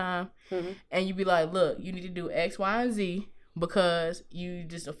shit sometime, and you be like, look, you need to do X, Y, and Z because you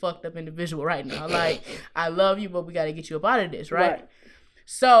just a fucked up individual right now. Like, I love you, but we got to get you up out of this, right?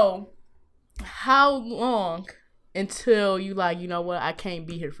 So how long until you like, you know what, I can't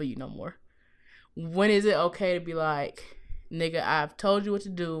be here for you no more? When is it okay to be like, nigga, I've told you what to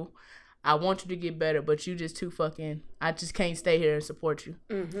do. I want you to get better, but you just too fucking, I just can't stay here and support you.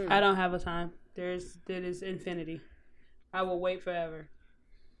 I don't have a time. There is infinity. I will wait forever.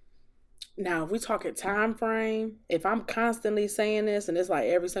 Now, if we talk at time frame, if I'm constantly saying this, and it's like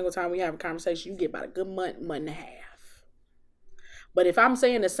every single time we have a conversation, you get about a good month and a half. But if I'm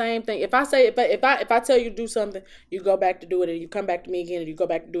saying the same thing, if I tell you to do something, you go back to do it, and you come back to me again, and you go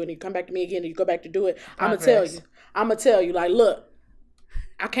back to do it, and you come back to me again, and you go back to do it, I'm gonna tell you, like, look,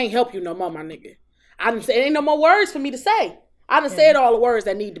 I can't help you no more, my nigga. It ain't no more words for me to say. I done said all the words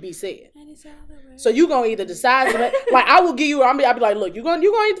that need to be said. So you gonna either decide to like, I will give you, I'll be like, look, you gonna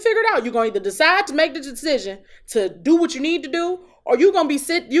either figure it out. You gonna either decide to make the decision to do what you need to do, or you gonna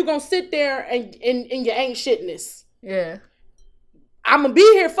sit there and in your ain't shitness. Yeah. I'm gonna be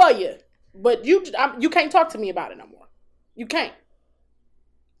here for you, but you can't talk to me about it no more. You can't.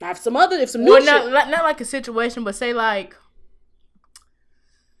 Now, if some new shit. Not like a situation, but say like,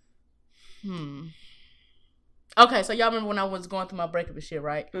 Okay, so y'all remember when I was going through my breakup and shit,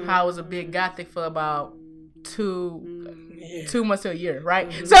 right? How I was a big gothic for about 2 months to a year,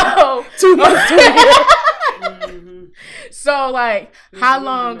 right? So 2 months to a year. So like, how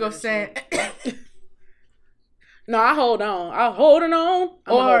long of saying? No, I hold on. I'm holding on.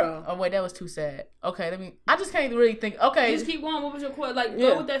 Oh wait, that was too sad. Okay, I just can't really think. Okay, just keep going. What was your question? Like,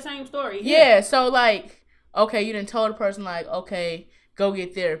 go with that same story. Yeah. So like, okay, you done told the person like, okay, go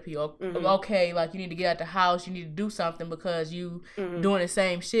get therapy, or okay, like you need to get out the house, you need to do something because you doing the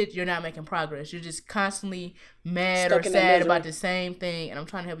same shit, you're not making progress. You're just constantly mad Stuck or sad about the same thing, and I'm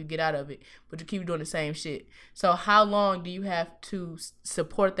trying to help you get out of it, but you keep doing the same shit. So how long do you have to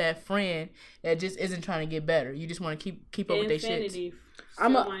support that friend that just isn't trying to get better? You just want to keep up with their shit.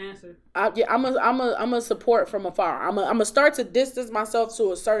 I'm a support from afar. I'm a start to distance myself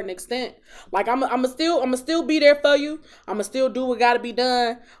to a certain extent. Like I'm still be there for you. I'm gonna still do what got to be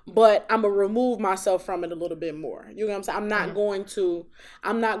done, but I'm gonna remove myself from it a little bit more. You know what I'm saying?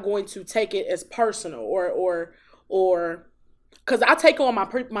 I'm not going to take it as personal or because I take on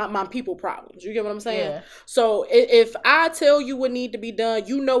my people problems. You get what I'm saying? Yeah. So if I tell you what need to be done,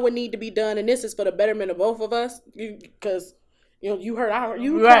 you know what need to be done, and this is for the betterment of both of us. Because you heard,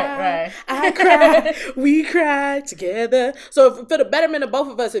 right. I cried, we cried together. So for the betterment of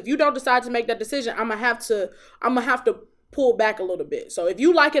both of us, if you don't decide to make that decision, I'm gonna have to pull back a little bit. So if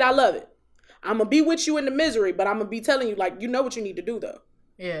you like it, I love it. I'm gonna be with you in the misery, but I'm gonna be telling you, like, you know what you need to do though.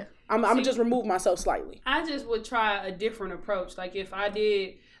 Yeah. I'm gonna just remove myself slightly. I just would try a different approach. Like if I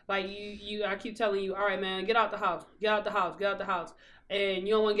did, like I keep telling you, all right, man, get out the house, get out the house, and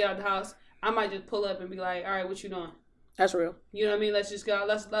you don't want to get out the house. I might just pull up and be like, all right, what you doing? That's real. You know what I mean? Let's just go.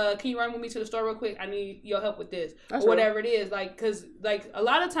 Can you run with me to the store real quick? I need your help with this. That's or whatever it is. Like, because, like, a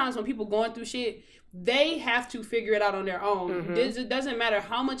lot of times when people going through shit, they have to figure it out on their own. It doesn't matter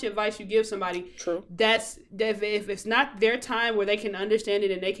how much advice you give somebody. True. If it's not their time where they can understand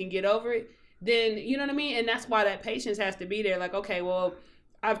it and they can get over it, then, you know what I mean? And that's why that patience has to be there. Like, okay, well,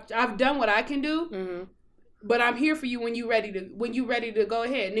 I've done what I can do. But I'm here for you when you ready to go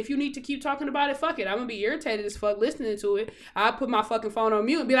ahead. And if you need to keep talking about it, fuck it. I'm gonna be irritated as fuck listening to it. I'll put my fucking phone on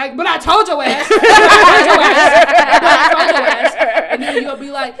mute and be like, but I told your ass. I told your ass. And then you'll be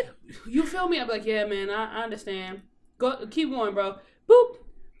like, you feel me? I'll be like, yeah, man, I understand. Go, keep going, bro. Boop.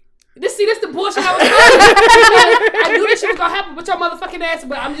 This the bullshit I was talking. I knew this shit was gonna happen with your motherfucking ass,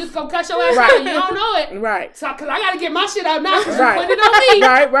 but I'm just gonna cut your ass out. You don't know it. Right. So, cause I gotta get my shit out now because you put it on me.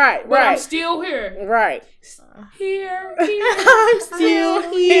 Right. But I'm still here. Right. Here. I'm still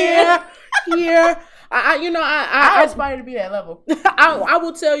here. I aspire to be that level. I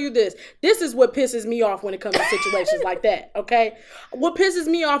will tell you this. This is what pisses me off when it comes to situations like that, okay? What pisses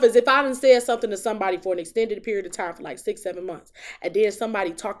me off is if I done said something to somebody for an extended period of time for like 6-7 months, and then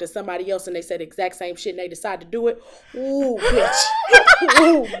somebody talked to somebody else and they said the exact same shit and they decide to do it. Ooh, bitch.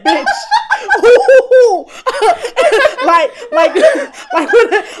 Ooh, bitch. Ooh. like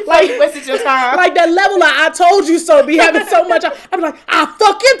wasted your time. Like that level of I told you so be having so much. I'm like, I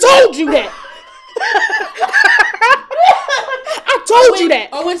fucking told you that. I told you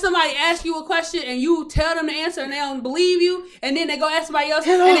that. Or when somebody asks you a question and you tell them the answer and they don't believe you, and then they go ask somebody else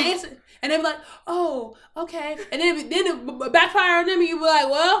and they answer, and they be like, "Oh, okay," and then it backfire on them, and you be like,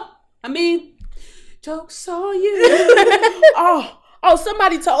 "Well, I mean, joke's on you."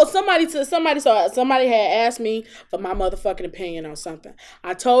 Somebody had asked me for my motherfucking opinion on something.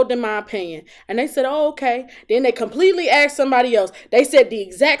 I told them my opinion, and they said, "Oh, okay." Then they completely asked somebody else. They said the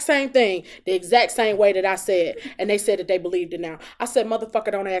exact same thing, the exact same way that I said, and they said that they believed it now. I said,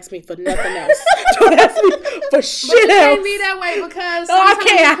 "Motherfucker, don't ask me for nothing else. Don't ask me for shit else." But it can't be that way because I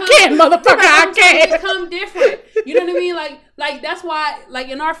can't, motherfucker, I can't. It become different. You know what I mean? Like that's why, like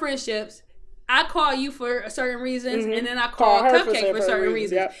in our friendships, I call you for certain reasons, and then I call Cupcake for certain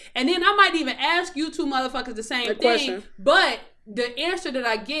reasons. Yep. And then I might even ask you two motherfuckers the same thing, but the answer that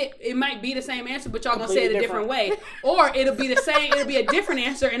I get, it might be the same answer, but y'all gonna say it a different way. Or it'll be the same, it'll be a different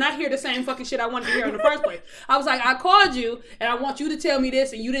answer, and I hear the same fucking shit I wanted to hear in the first place. I was like, I called you, and I want you to tell me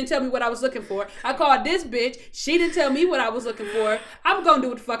this, and you didn't tell me what I was looking for. I called this bitch, she didn't tell me what I was looking for. I'm gonna do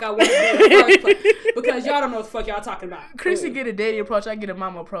what the fuck I want to do in the first place. Because y'all don't know what the fuck y'all talking about. Chrissy get a daddy approach, I get a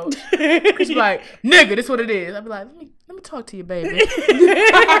mama approach. Chrissy like, nigga, this what it is. I be like, let me talk to you, baby.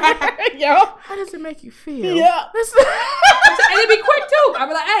 Yo, how does it make you feel? Yeah. And it'd be quick too. I'd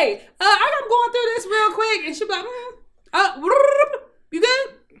be like, hey, I'm going through this real quick. And she'd be like, you good?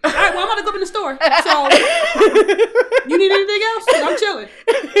 All right, well, I'm about to go in the store. So, you need anything else? I'm chilling.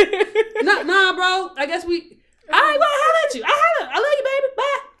 Nah, bro. I guess we... All right, well, I'll holler at you. I love you, baby.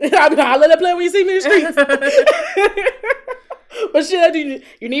 Bye. I'll be like, I'll let it play when you see me in the streets. But shit, you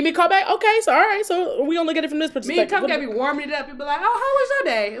need me to call back? Okay, so all right. So we gonna look at it from this perspective. Me and Cupcake be warming it up. You be like, oh, how was your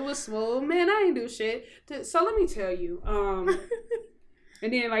day? It was smooth. Man, I ain't do shit. So let me tell you.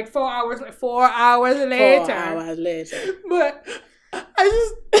 And then like 4 hours later. 4 hours later. But I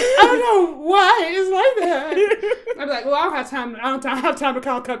don't know why it's like that. I'm like, well, I don't have time to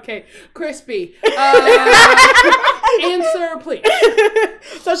call Cupcake. Crispy. Answer, please.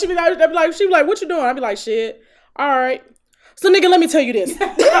 So she be like, what you doing? I be like, shit. All right. So nigga, let me tell you this.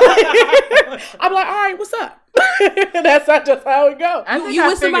 I'm like, all right, what's up? That's not just how it go. You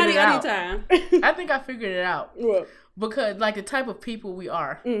with somebody anytime. I think I figured it out. What? Because like the type of people we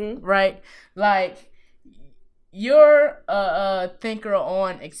are, right? Like you're a thinker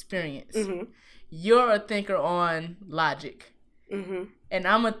on experience. You're a thinker on logic. And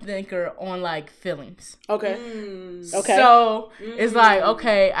I'm a thinker on like feelings. Okay. Okay. So it's like,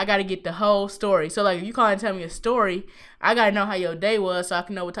 okay, I gotta get the whole story. So like if you call and tell me a story, I gotta know how your day was so I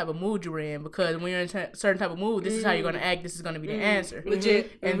can know what type of mood you're in. Because when you're in a certain type of mood, this is how you're gonna act, this is gonna be the answer.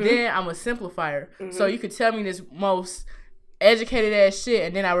 Legit. And then I'm a simplifier. So you could tell me this most educated ass shit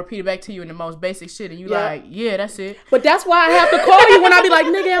and then I repeat it back to you in the most basic shit and you like, yeah, that's it. But that's why I have to call you when I be like,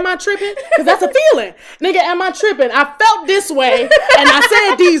 nigga, am I tripping? Because that's a feeling. Nigga, am I tripping? I felt this way and I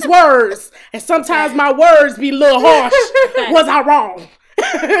said these words and sometimes my words be a little harsh. Was I wrong?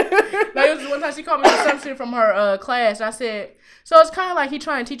 Like it was one time she called me for some shit from her class and I said, so it's kind of like he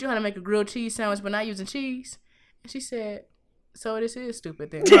trying to teach you how to make a grilled cheese sandwich but not using cheese. And she said, so this is stupid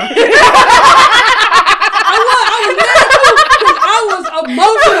then. I was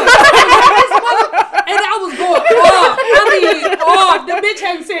emotional. And I was going off. The bitch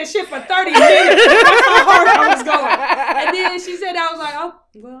hadn't said shit for 30 minutes. That's how hard I was going.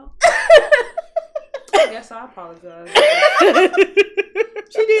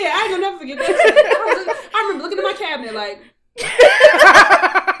 Yeah, I ain't gonna never forget that shit. I remember looking at my cabinet like.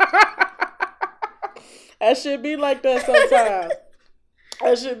 That should be like that sometimes.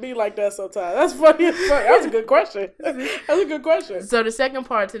 That's funny as fuck. That was a good question. So the second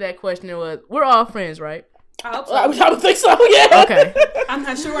part to that question was, we're all friends, right? I hope so. I would think so, yeah. Okay. I'm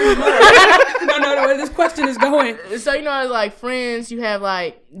not sure anymore. I don't know where this question is going. So, like friends, you have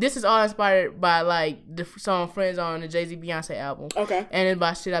like, this is all inspired by like the song Friends on the Jay-Z Beyonce album. Okay. And it's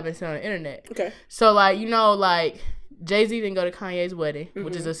by shit I've been seeing on the internet. Okay. So like, like Jay-Z didn't go to Kanye's wedding,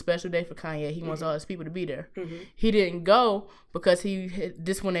 which is a special day for Kanye. He wants all his people to be there. He didn't go because when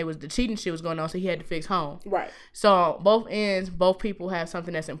the cheating shit was going on, so he had to fix home. Right. So both ends, both people have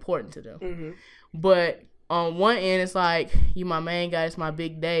something that's important to them. But on one end, it's like, you my main guy, it's my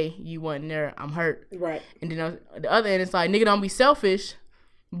big day. You wasn't there, I'm hurt. Right. And then on the other end, it's like, nigga, don't be selfish,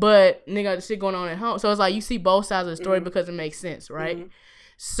 but nigga, the shit going on at home. So it's like, you see both sides of the story because it makes sense, right?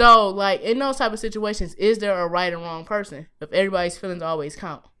 So, like, in those type of situations, is there a right and wrong person if everybody's feelings always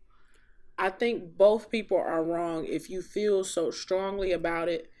count? I think both people are wrong if you feel so strongly about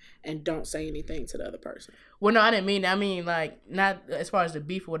it and don't say anything to the other person. Well, no, I didn't mean that. I mean, like, not as far as the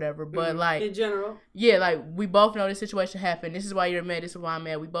beef or whatever, but, like... in general? Yeah, like, we both know this situation happened. This is why you're mad. This is why I'm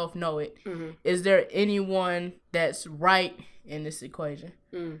mad. We both know it. Is there anyone that's right in this equation?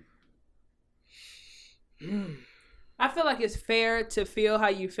 I feel like it's fair to feel how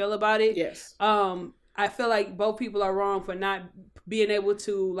you feel about it. Yes. I feel like both people are wrong for not being able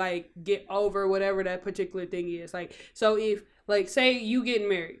to, like, get over whatever that particular thing is. Like, so if, like, say you getting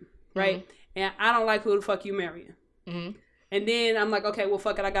married, right? And I don't like who the fuck you marrying. And then I'm like, okay, well,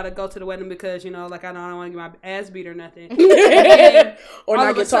 fuck it. I got to go to the wedding because, like, I don't want to get my ass beat or nothing. Or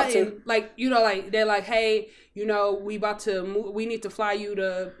not get talked to. Like, like, they're like, hey, we about to move. We need to fly you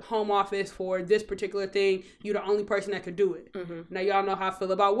to home office for this particular thing. You're the only person that could do it. Now, y'all know how I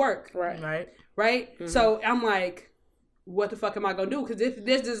feel about work. Right? So I'm like, what the fuck am I gonna do? Because if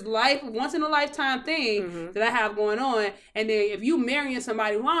there's this once in a lifetime thing that I have going on, and then if you marrying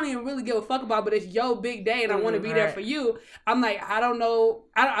somebody who I don't even really give a fuck about, but it's your big day and I want to be there for you, I'm like, I don't know.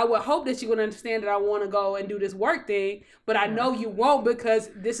 I would hope that you would understand that I want to go and do this work thing, but I know you won't because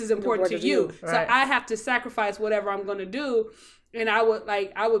this is important to you. Right. So I have to sacrifice whatever I'm gonna do. And I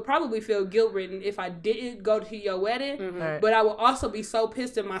would probably feel guilt-ridden if I didn't go to your wedding. But I would also be so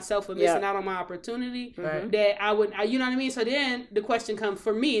pissed at myself for missing out on my opportunity that I would, you know what I mean? So then the question comes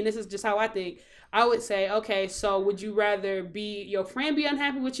for me, and this is just how I think. I would say, okay, so would you rather your friend be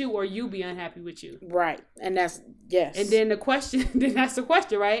unhappy with you or you be unhappy with you? Right. And that's, yes. And then that's the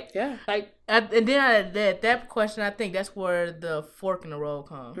question, right? Yeah. Like, and then that question, I think that's where the fork in the road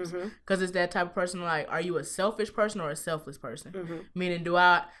comes. Because it's that type of person, like, are you a selfish person or a selfless person? Meaning, do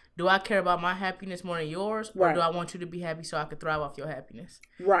I care about my happiness more than yours? Or do I want you to be happy so I can thrive off your happiness?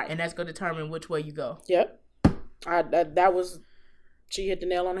 Right. And that's going to determine which way you go. Yep. She hit the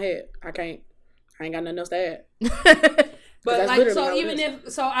nail on the head. I ain't got nothing else to add. But like, so even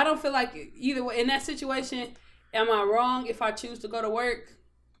I don't feel like either way in that situation, am I wrong if I choose to go to work?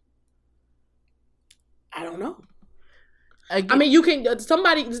 I don't know. I mean, you can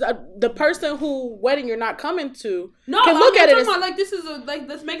the person who wedding you're not coming to can look at it as like this is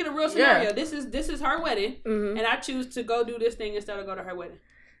let's make it a real scenario. Yeah. This is her wedding, and I choose to go do this thing instead of go to her wedding.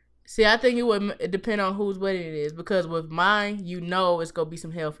 See, I think it would depend on whose wedding it is, because with mine, it's gonna be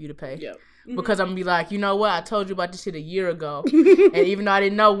some hell for you to pay. Yep. Because I'm gonna be like, you know what? I told you about this shit a year ago, and even though I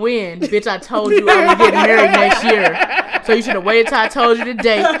didn't know when, bitch, I told you I was getting married next year. So you should have waited till I told you the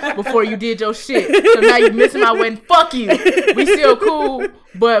date before you did your shit. So now you missing my wedding. Fuck you. We still cool,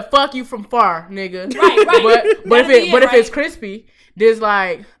 but fuck you from far, nigga. Right. But if it's crispy, there's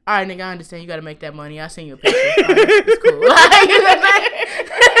like, all right, nigga, I understand. You got to make that money. I seen your picture. All right, it's cool.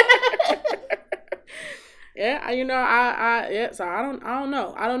 Yeah, so I don't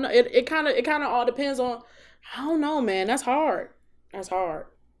know. It kind of all depends on, I don't know, man. That's hard.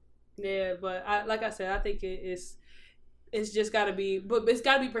 Yeah, but like I said, I think it's just got to be, but it's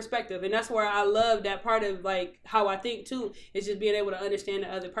got to be perspective. And that's where I love that part of like how I think too, is just being able to understand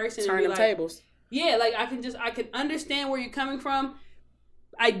the other person. Turn them tables. Yeah, like I can understand where you're coming from.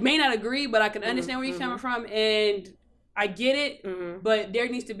 I may not agree, but I can understand where you're coming from, and I get it, but there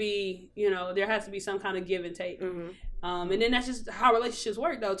needs to be, there has to be some kind of give and take. And then that's just how relationships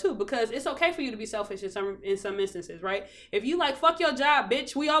work, though, too, because it's okay for you to be selfish in some instances, right? If you like, fuck your job,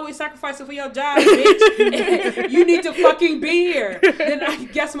 bitch. We always sacrifice it for your job, bitch. You need to fucking be here. Then I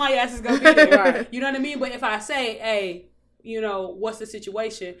guess my ass is going to be there. Right. You know what I mean? But if I say, hey, what's the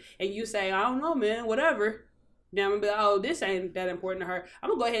situation? And you say, I don't know, man, whatever. Then I'm gonna be like, oh, this ain't that important to her.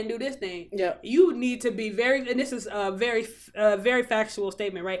 I'm gonna go ahead and do this thing. Yeah. You need to be very, and this is a very factual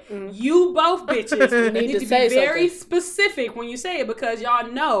statement, right? Mm-hmm. You both bitches need to be very specific when you say it, because y'all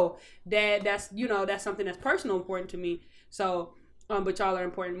know that that's something that's personal important to me. So, but y'all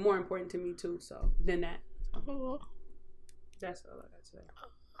are more important to me too. So than that. That's all I gotta say.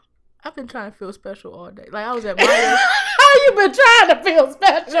 I've been trying to feel special all day. Like I was at Myra. How you been trying to feel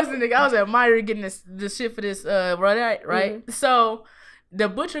special? Listen, nigga, I was at Myra getting this shit for this right? Mm-hmm. So the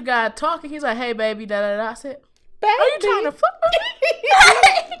butcher guy talking, he's like, "Hey, baby, da da da." I said, "Baby, are you trying to fuck with me?"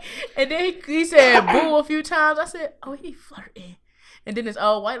 And then he said "boo" a few times. I said, "Oh, he flirting." And then this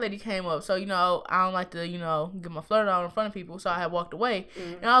old white lady came up. So, I don't like to, get my flirt on in front of people. So I had walked away.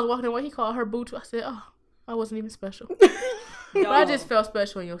 Mm-hmm. And I was walking away. He called her boo too. I said, "Oh, I wasn't even special." But I just felt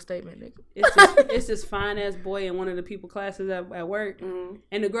special in your statement, nigga. It's this fine ass boy in one of the people classes at work, mm-hmm.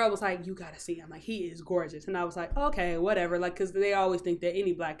 and the girl was like, "You gotta see him, like he is gorgeous." And I was like, "Okay, whatever," like because they always think that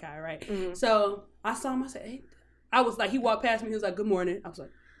any black guy, right? Mm-hmm. So I saw him. I said, "Hey," I was like, he walked past me. He was like, "Good morning." I was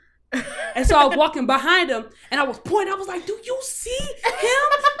like, and so I was walking behind him, and I was pointing. I was like, "Do you see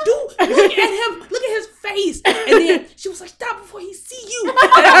him? Look at him. Look at his face." And then she was like, "Stop before he see you." And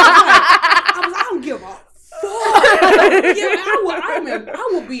I was like, "I don't give a." I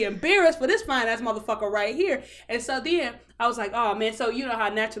will be embarrassed for this fine ass motherfucker right here. And so then I was like, oh man, so you know how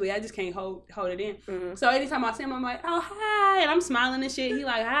naturally I just can't hold it in. Mm-hmm. So anytime I see him, I'm like, oh hi, and I'm smiling and shit. He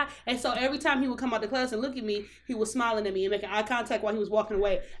like hi, and so every time he would come out the class and look at me, he was smiling at me and making eye contact while he was walking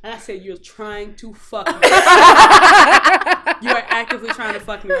away. And I said, "You're trying to fuck me. You are actively trying to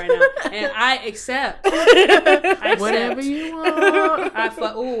fuck me right now, and I accept. Whatever you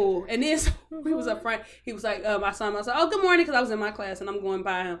want." Ooh, and then so he was up front. He was like, I saw him. I was like, "Oh, good morning," because I was in my class and I'm going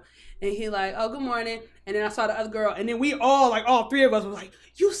by him. And he like, "Oh, good morning." And then I saw the other girl. And then we all three of us were like,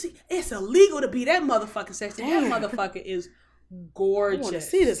 "You see, it's illegal to be that motherfucking sexy. That motherfucker is gorgeous. I want to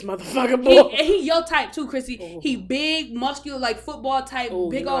see this motherfucker boy." He your type too, Chrissy. Ooh. He big, muscular, like football type,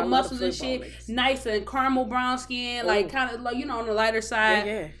 big old muscles and shit. Legs. Nice and caramel brown skin, like kind of like, on the lighter side.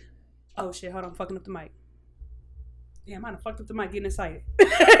 Yeah. Oh shit, hold on, I'm fucking up the mic. Yeah, I might have fucked up the mic getting excited.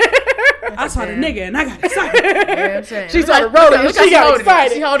 I saw the nigga and I got excited. Yeah, I'm saying. She saw the rolling and she got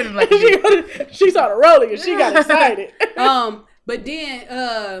excited. She holding it like she saw the rolling and she got excited. But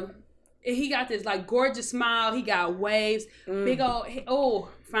then he got this like gorgeous smile. He got waves, big old,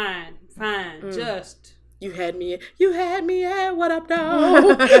 fine, just. You had me at what up, dog?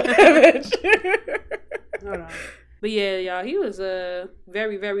 Hold on. But yeah, y'all, he was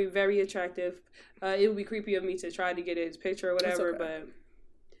very, very, very attractive. It would be creepy of me to try to get his picture or whatever, but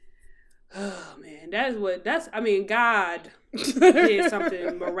oh man, God did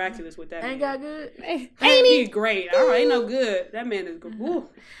something miraculous with that. Ain't God good? Ain't he great? Ain't no good. That man is good. Ooh.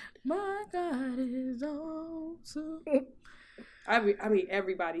 My God is awesome. I mean,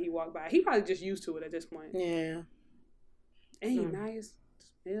 everybody he walked by, he probably just used to it at this point. Yeah. Ain't he nice?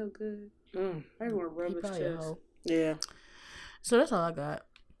 Smell good. I just want to rub his chest. Yeah. So that's all I got.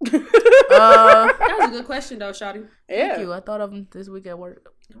 That was a good question though, Shawty. Yeah. Thank you. I thought of them this week at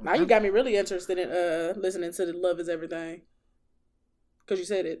work. Now you got me really interested in listening to the Love Is Everything. Cause you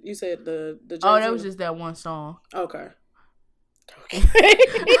said it. You said the Oh, that was just that one song. Okay.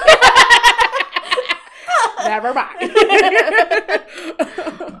 Never mind.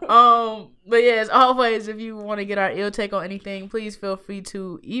 But yeah, as always, if you want to get our ill take on anything, please feel free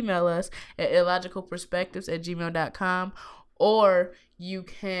to email us at illogicalperspectives@gmail.com, or you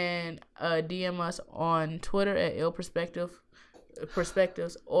can DM us on Twitter at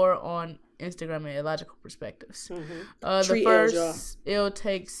illperspectives or on Instagram at illogicalperspectives. Mm-hmm. The first ill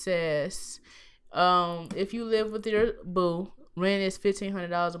take says, if you live with your boo, rent is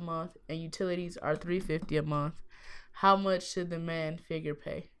 $1,500 a month and utilities are $350 a month, how much should the man figure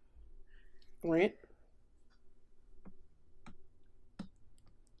pay? Rent?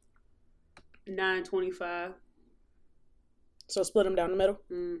 $925. So split them down the middle.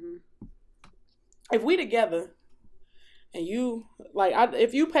 Mm-hmm. If we together, and you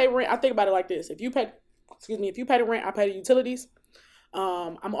if you pay rent, I think about it like this: if you pay the rent, I pay the utilities.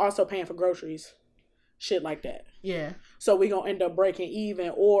 I'm also paying for groceries, shit like that. Yeah. So we gonna end up breaking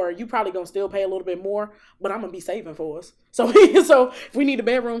even, or you probably gonna still pay a little bit more, but I'm gonna be saving for us. So if we need a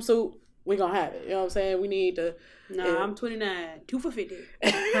bedroom suit, we gonna have it. You know what I'm saying? We need to. No, I'm 29. 2 for $50.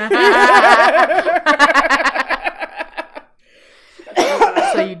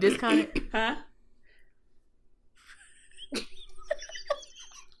 So you discounted? Huh?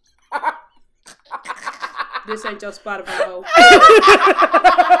 This ain't your Spotify hoe.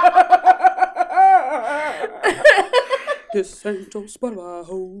 This ain't your Spotify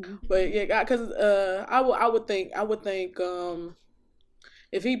hole. But yeah, because I would think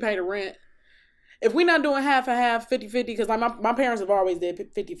if he paid the rent, if we not doing half and half, 50-50, because like my parents have always did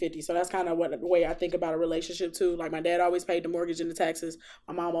 50-50, so that's kind of the way I think about a relationship too. Like my dad always paid the mortgage and the taxes.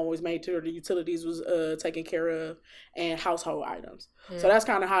 My mom always made sure the utilities was taken care of and household items. Yeah. So that's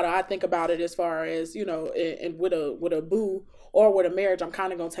kind of how I think about it as far as, you know, and with a boo or with a marriage, I'm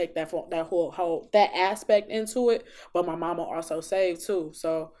kind of gonna take that whole aspect into it. But my mama also saved too,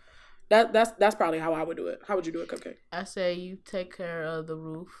 so that's probably how I would do it. How would you do it, Cupcake? I say you take care of the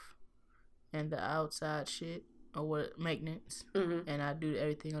roof and the outside shit or what maintenance, and I do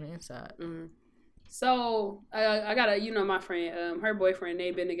everything on the inside. Mm-hmm. So I got my friend, her boyfriend.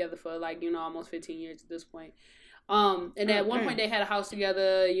 They've been together for almost 15 years at this point. And at one point they had a house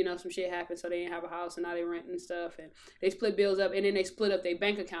together. Some shit happened, so they didn't have a house, and now they rent and stuff, and they split bills up, and then they split up their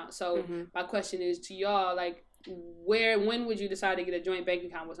bank account. So my question is to y'all, like, when would you decide to get a joint bank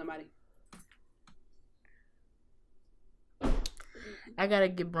account with somebody? I gotta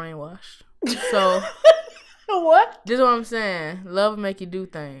get brainwashed. So what? This is what I'm saying. Love make you do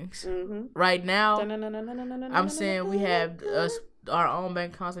things. Right now, I'm saying we have our own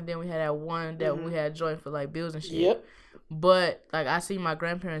bank accounts, and then we had that one that we had joint for like bills and shit. Yep. But like I see my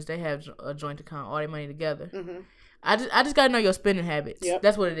grandparents, they have a joint account, all their money together. I just gotta know your spending habits. Yep.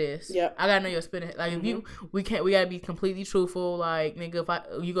 That's what it is. Yep. I gotta know your spending. Like if we gotta be completely truthful. Like nigga, if I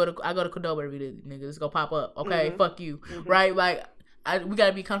go to Cordoba every day, nigga, it's gonna pop up. Okay, fuck you, right? Like. We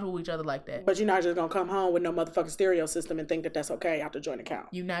gotta be comfortable with each other like that. But you're not just gonna come home with no motherfucking stereo system and think that that's okay out the joint account.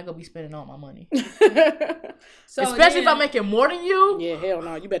 You're not gonna be spending all my money. Especially if I'm making more than you. Yeah, hell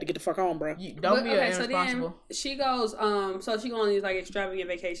no. You better get the fuck on, bro. Don't be irresponsible. So then she goes, so she go on these like extravagant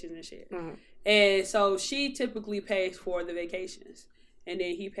vacations and shit. And so she typically pays for the vacations, and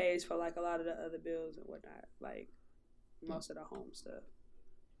then he pays for like a lot of the other bills and whatnot, like most of the home stuff.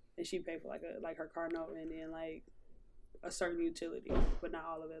 And she paid for like her car note, and then like a certain utility, but not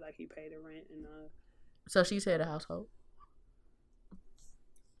all of it. Like he paid the rent and So she said a household.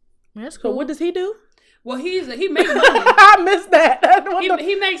 That's cool. So what does he do? Well, he makes money. I missed that.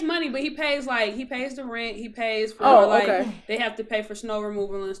 He makes money, but he pays the rent. He pays for they have to pay for snow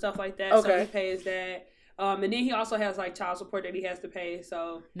removal and stuff like that. Okay. So he pays that. And then he also has like child support that he has to pay.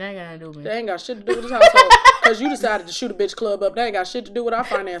 So that ain't got nothing to do with me. That ain't got shit to do with his household. Because you decided to shoot a bitch club up. That ain't got shit to do with our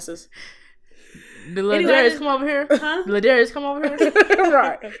finances. The little Darius come over here? Huh? The little Darius come over here?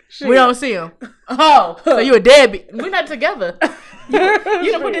 Right. Shit. We don't see him. Oh, so you a deadbeat. We're not together.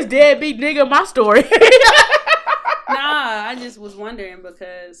 You don't put this deadbeat nigga in my story. Nah, I just was wondering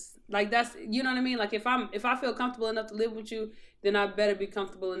because, like, that's, you know what I mean? Like, if I feel comfortable enough to live with you, then I better be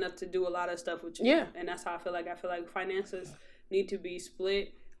comfortable enough to do a lot of stuff with you. Yeah. And that's how I feel like. I feel like finances need to be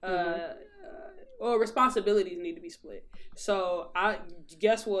split. Or responsibilities need to be split. So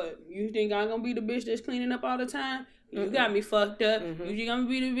guess what? You think I'm gonna be the bitch that's cleaning up all the time? You got me fucked up. You think I'm gonna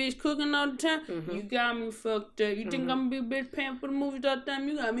be the bitch cooking all the time? You got me fucked up. You think I'm gonna be the bitch paying for the movies all the time?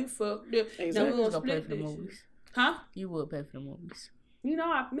 You got me fucked up. Exactly. Now we gonna split the movies. Huh? You would pay for the movies. You know,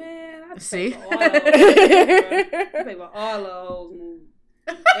 I see. Pay for all I pay for all the old movies.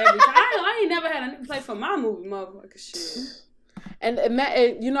 Every time. I ain't never had a nigga play for my movie, motherfucker. Shit. And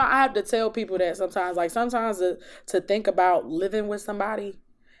that, you know, I have to tell people that sometimes to think about living with somebody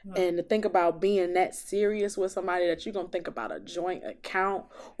and to think about being that serious with somebody that you're going to think about a joint account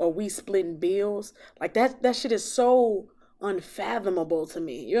or we splitting bills. Like that shit is so unfathomable to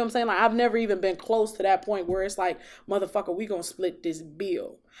me. You know what I'm saying? Like I've never even been close to that point where it's like, motherfucker, we going to split this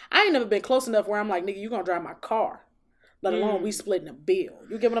bill. I ain't never been close enough where I'm like, nigga, you going to drive my car. Let alone we splitting a bill.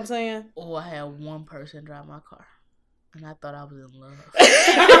 You get what I'm saying? Oh, I had one person drive my car. And I thought I was in love.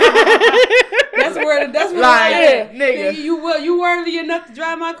 That's where like, nigga. You worthy enough to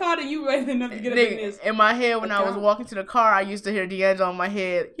drive my car, then you worthy enough to get up in this. In my head, when I was walking to the car, I used to hear D'Angelo in my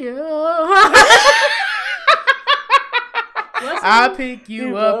head. Yeah. I pick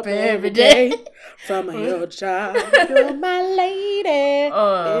you up every day. From your child, you're my lady.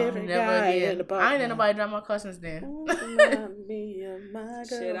 Never again. I ain't had nobody drive my car since then.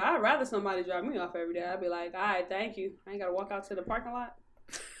 Shit, I'd rather somebody drive me off every day. I'd be like, all right, thank you. I ain't got to walk out to the parking lot.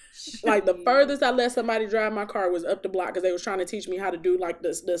 Like the furthest I let somebody drive my car was up the block because they was trying to teach me how to do like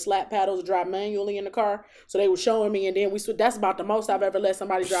the slap paddles, drive manually in the car. So they were showing me, and then that's about the most I've ever let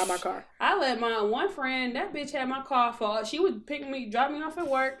somebody drive my car. I let my one friend, that bitch had my car for, she would drop me off at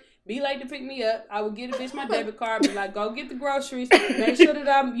work, be late to pick me up. I would get a bitch my debit card, be like, go get the groceries, make sure that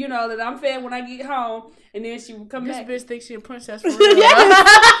I'm fed when I get home, and then she would come back. This bitch thinks she a princess for real.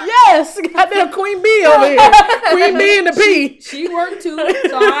 Yeah, Yes, goddamn Queen Bee over here. Queen Bee and the P. She worked too,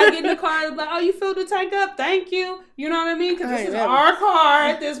 so I get in the car and be like, oh, you filled the tank up? Thank you. You know what I mean? Because this is our car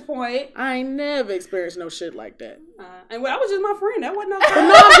at this point. I ain't never experienced no shit like that. And that was just my friend. That wasn't no. No,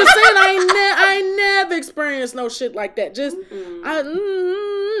 I'm just saying I ain't never experienced no shit like that. Just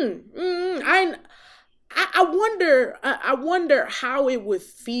I wonder how it would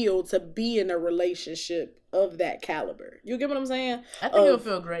feel to be in a relationship of that caliber. You get what I'm saying? I think it would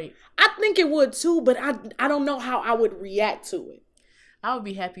feel great. I think it would too, but I don't know how I would react to it. I would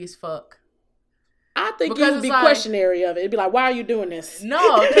be happy as fuck. I think it would be questionary of it. It'd be like, why are you doing this?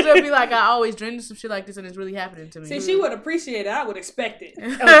 No, because it would be like, I always dreamed of some shit like this and it's really happening to me. See, she would appreciate it. I would expect it.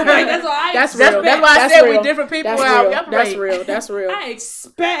 Okay. That's why I said we different people. That's real. I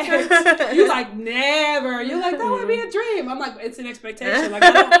expect. You like, never. You're like, that would be a dream. I'm like, it's an expectation. Like,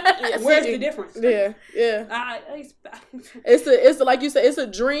 where's the difference? Yeah. It's like you said, it's a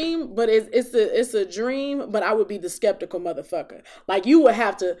dream, but it's a dream, but I would be the skeptical motherfucker. Like, you would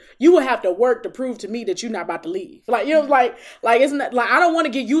have to work to prove to me that you're not about to leave. Like, you know, like it's not like I don't want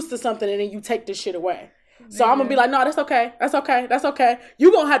to get used to something and then you take this shit away. So I'm gonna be like, no, that's okay.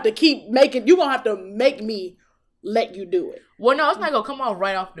 You're gonna have to make me let you do it. Well, no, it's not gonna come off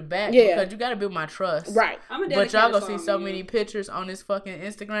right off the bat because you gotta build my trust. Right. But y'all gonna see so many pictures on this fucking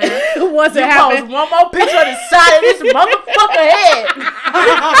Instagram. Once it happens, post one more picture on the side of this motherfucker head.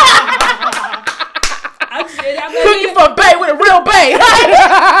 Cookie for bae with a real bae.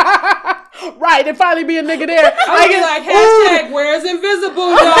 Right, and finally be a nigga there. I be like, hashtag where's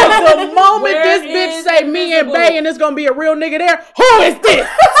invisible, y'all? The moment this bitch say me and bae and it's gonna be a real nigga there, who is this?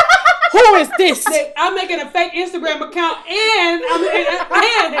 Who is this? I'm making a fake Instagram account and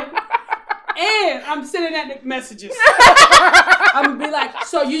I'm sending out the messages. I'm gonna be like,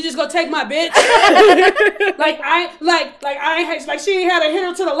 so you just gonna take my bitch? She ain't had a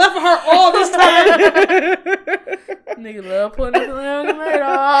hitter to the left of her all this time. Nigga love putting it around the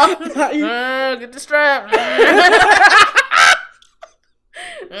radar. Get the strap.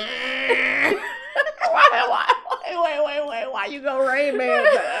 Why you go Rain Man?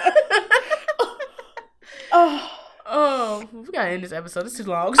 We gotta end this episode. It's too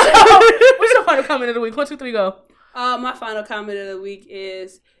long. So, what's your final comment of the week? 1, 2, 3, go. My final comment of the week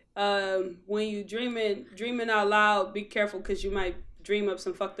is when you dreaming out loud, be careful because you might dream up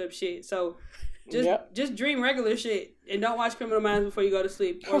some fucked up shit. So just dream regular shit and don't watch Criminal Minds before you go to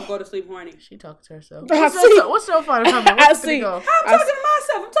sleep or go to sleep horny. She talking to herself. What's your final comment? I see. I'm talking to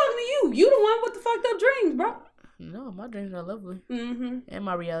myself. I'm talking to you. You the one with the fucked up dreams, bro. No, my dreams are lovely. Mm-hmm. And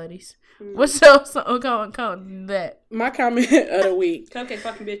my realities. Mm-hmm. What's your comment that? My comment of the week. Cupcake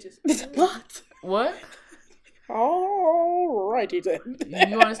fucking bitches. What? All righty then.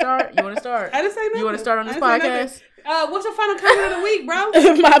 You want to start? I didn't say nothing. You want to start on this podcast? What's your final comment of the week, bro?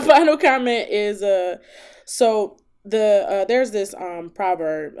 My final comment is there's this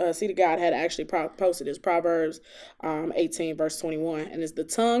proverb. See, the God had actually posted this Proverbs 18 verse 21, and it's the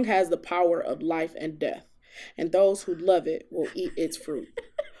tongue has the power of life and death, and those who love it will eat its fruit.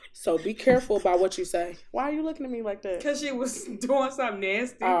 So be careful about what you say. Why are you looking at me like that? Because she was doing something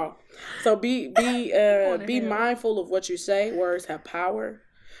nasty. Oh, so be mindful of what you say. Words have power,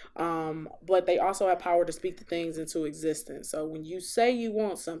 but they also have power to speak the things into existence. So when you say you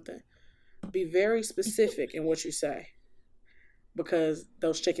want something, be very specific in what you say, because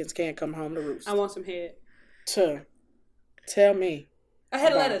those chickens can't come home to roost. I want some head. Tell me. A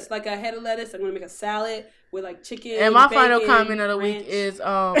head of lettuce. Like a head of lettuce. I'm going to make a salad with like chicken. And my bacon, final comment of the week is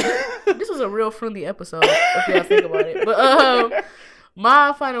this was a real friendly episode, if y'all think about it. But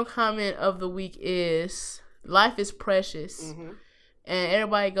my final comment of the week is life is precious. Mm-hmm. And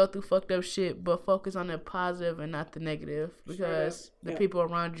everybody go through fucked up shit, but focus on the positive and not the negative, because the people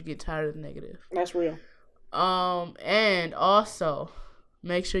around you get tired of the negative. That's real. And also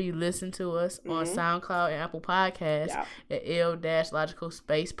make sure you listen to us on SoundCloud and Apple Podcasts at L-Logical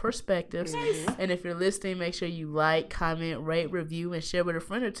Space Perspectives. Mm-hmm. And if you're listening, make sure you like, comment, rate, review, and share with a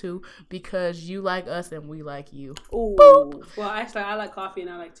friend or two, because you like us and we like you. Ooh. Boop. Well, actually, I like coffee and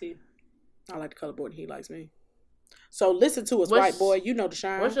I like tea. I like the color board and he likes me. So listen to us, white boy. You know the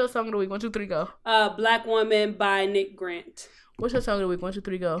shine. What's your song of the week? 1, 2, 3, go. Black Woman by Nick Grant. What's your song of the week? 1, 2,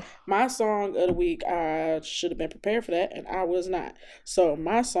 3, go. My song of the week, I should have been prepared for that, and I was not. So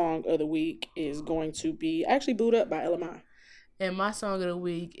my song of the week is going to be actually Boot Up by LMI. And my song of the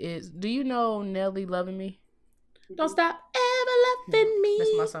week is, do you know Nelly Loving Me? Don't stop ever loving me.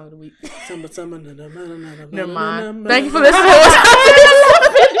 That's my song of the week. Never mind. Thank you for listening to us.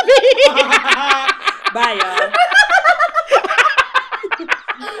 Bye, y'all.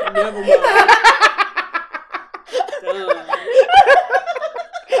 Never mind.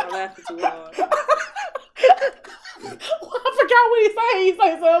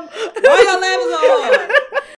 Why y'all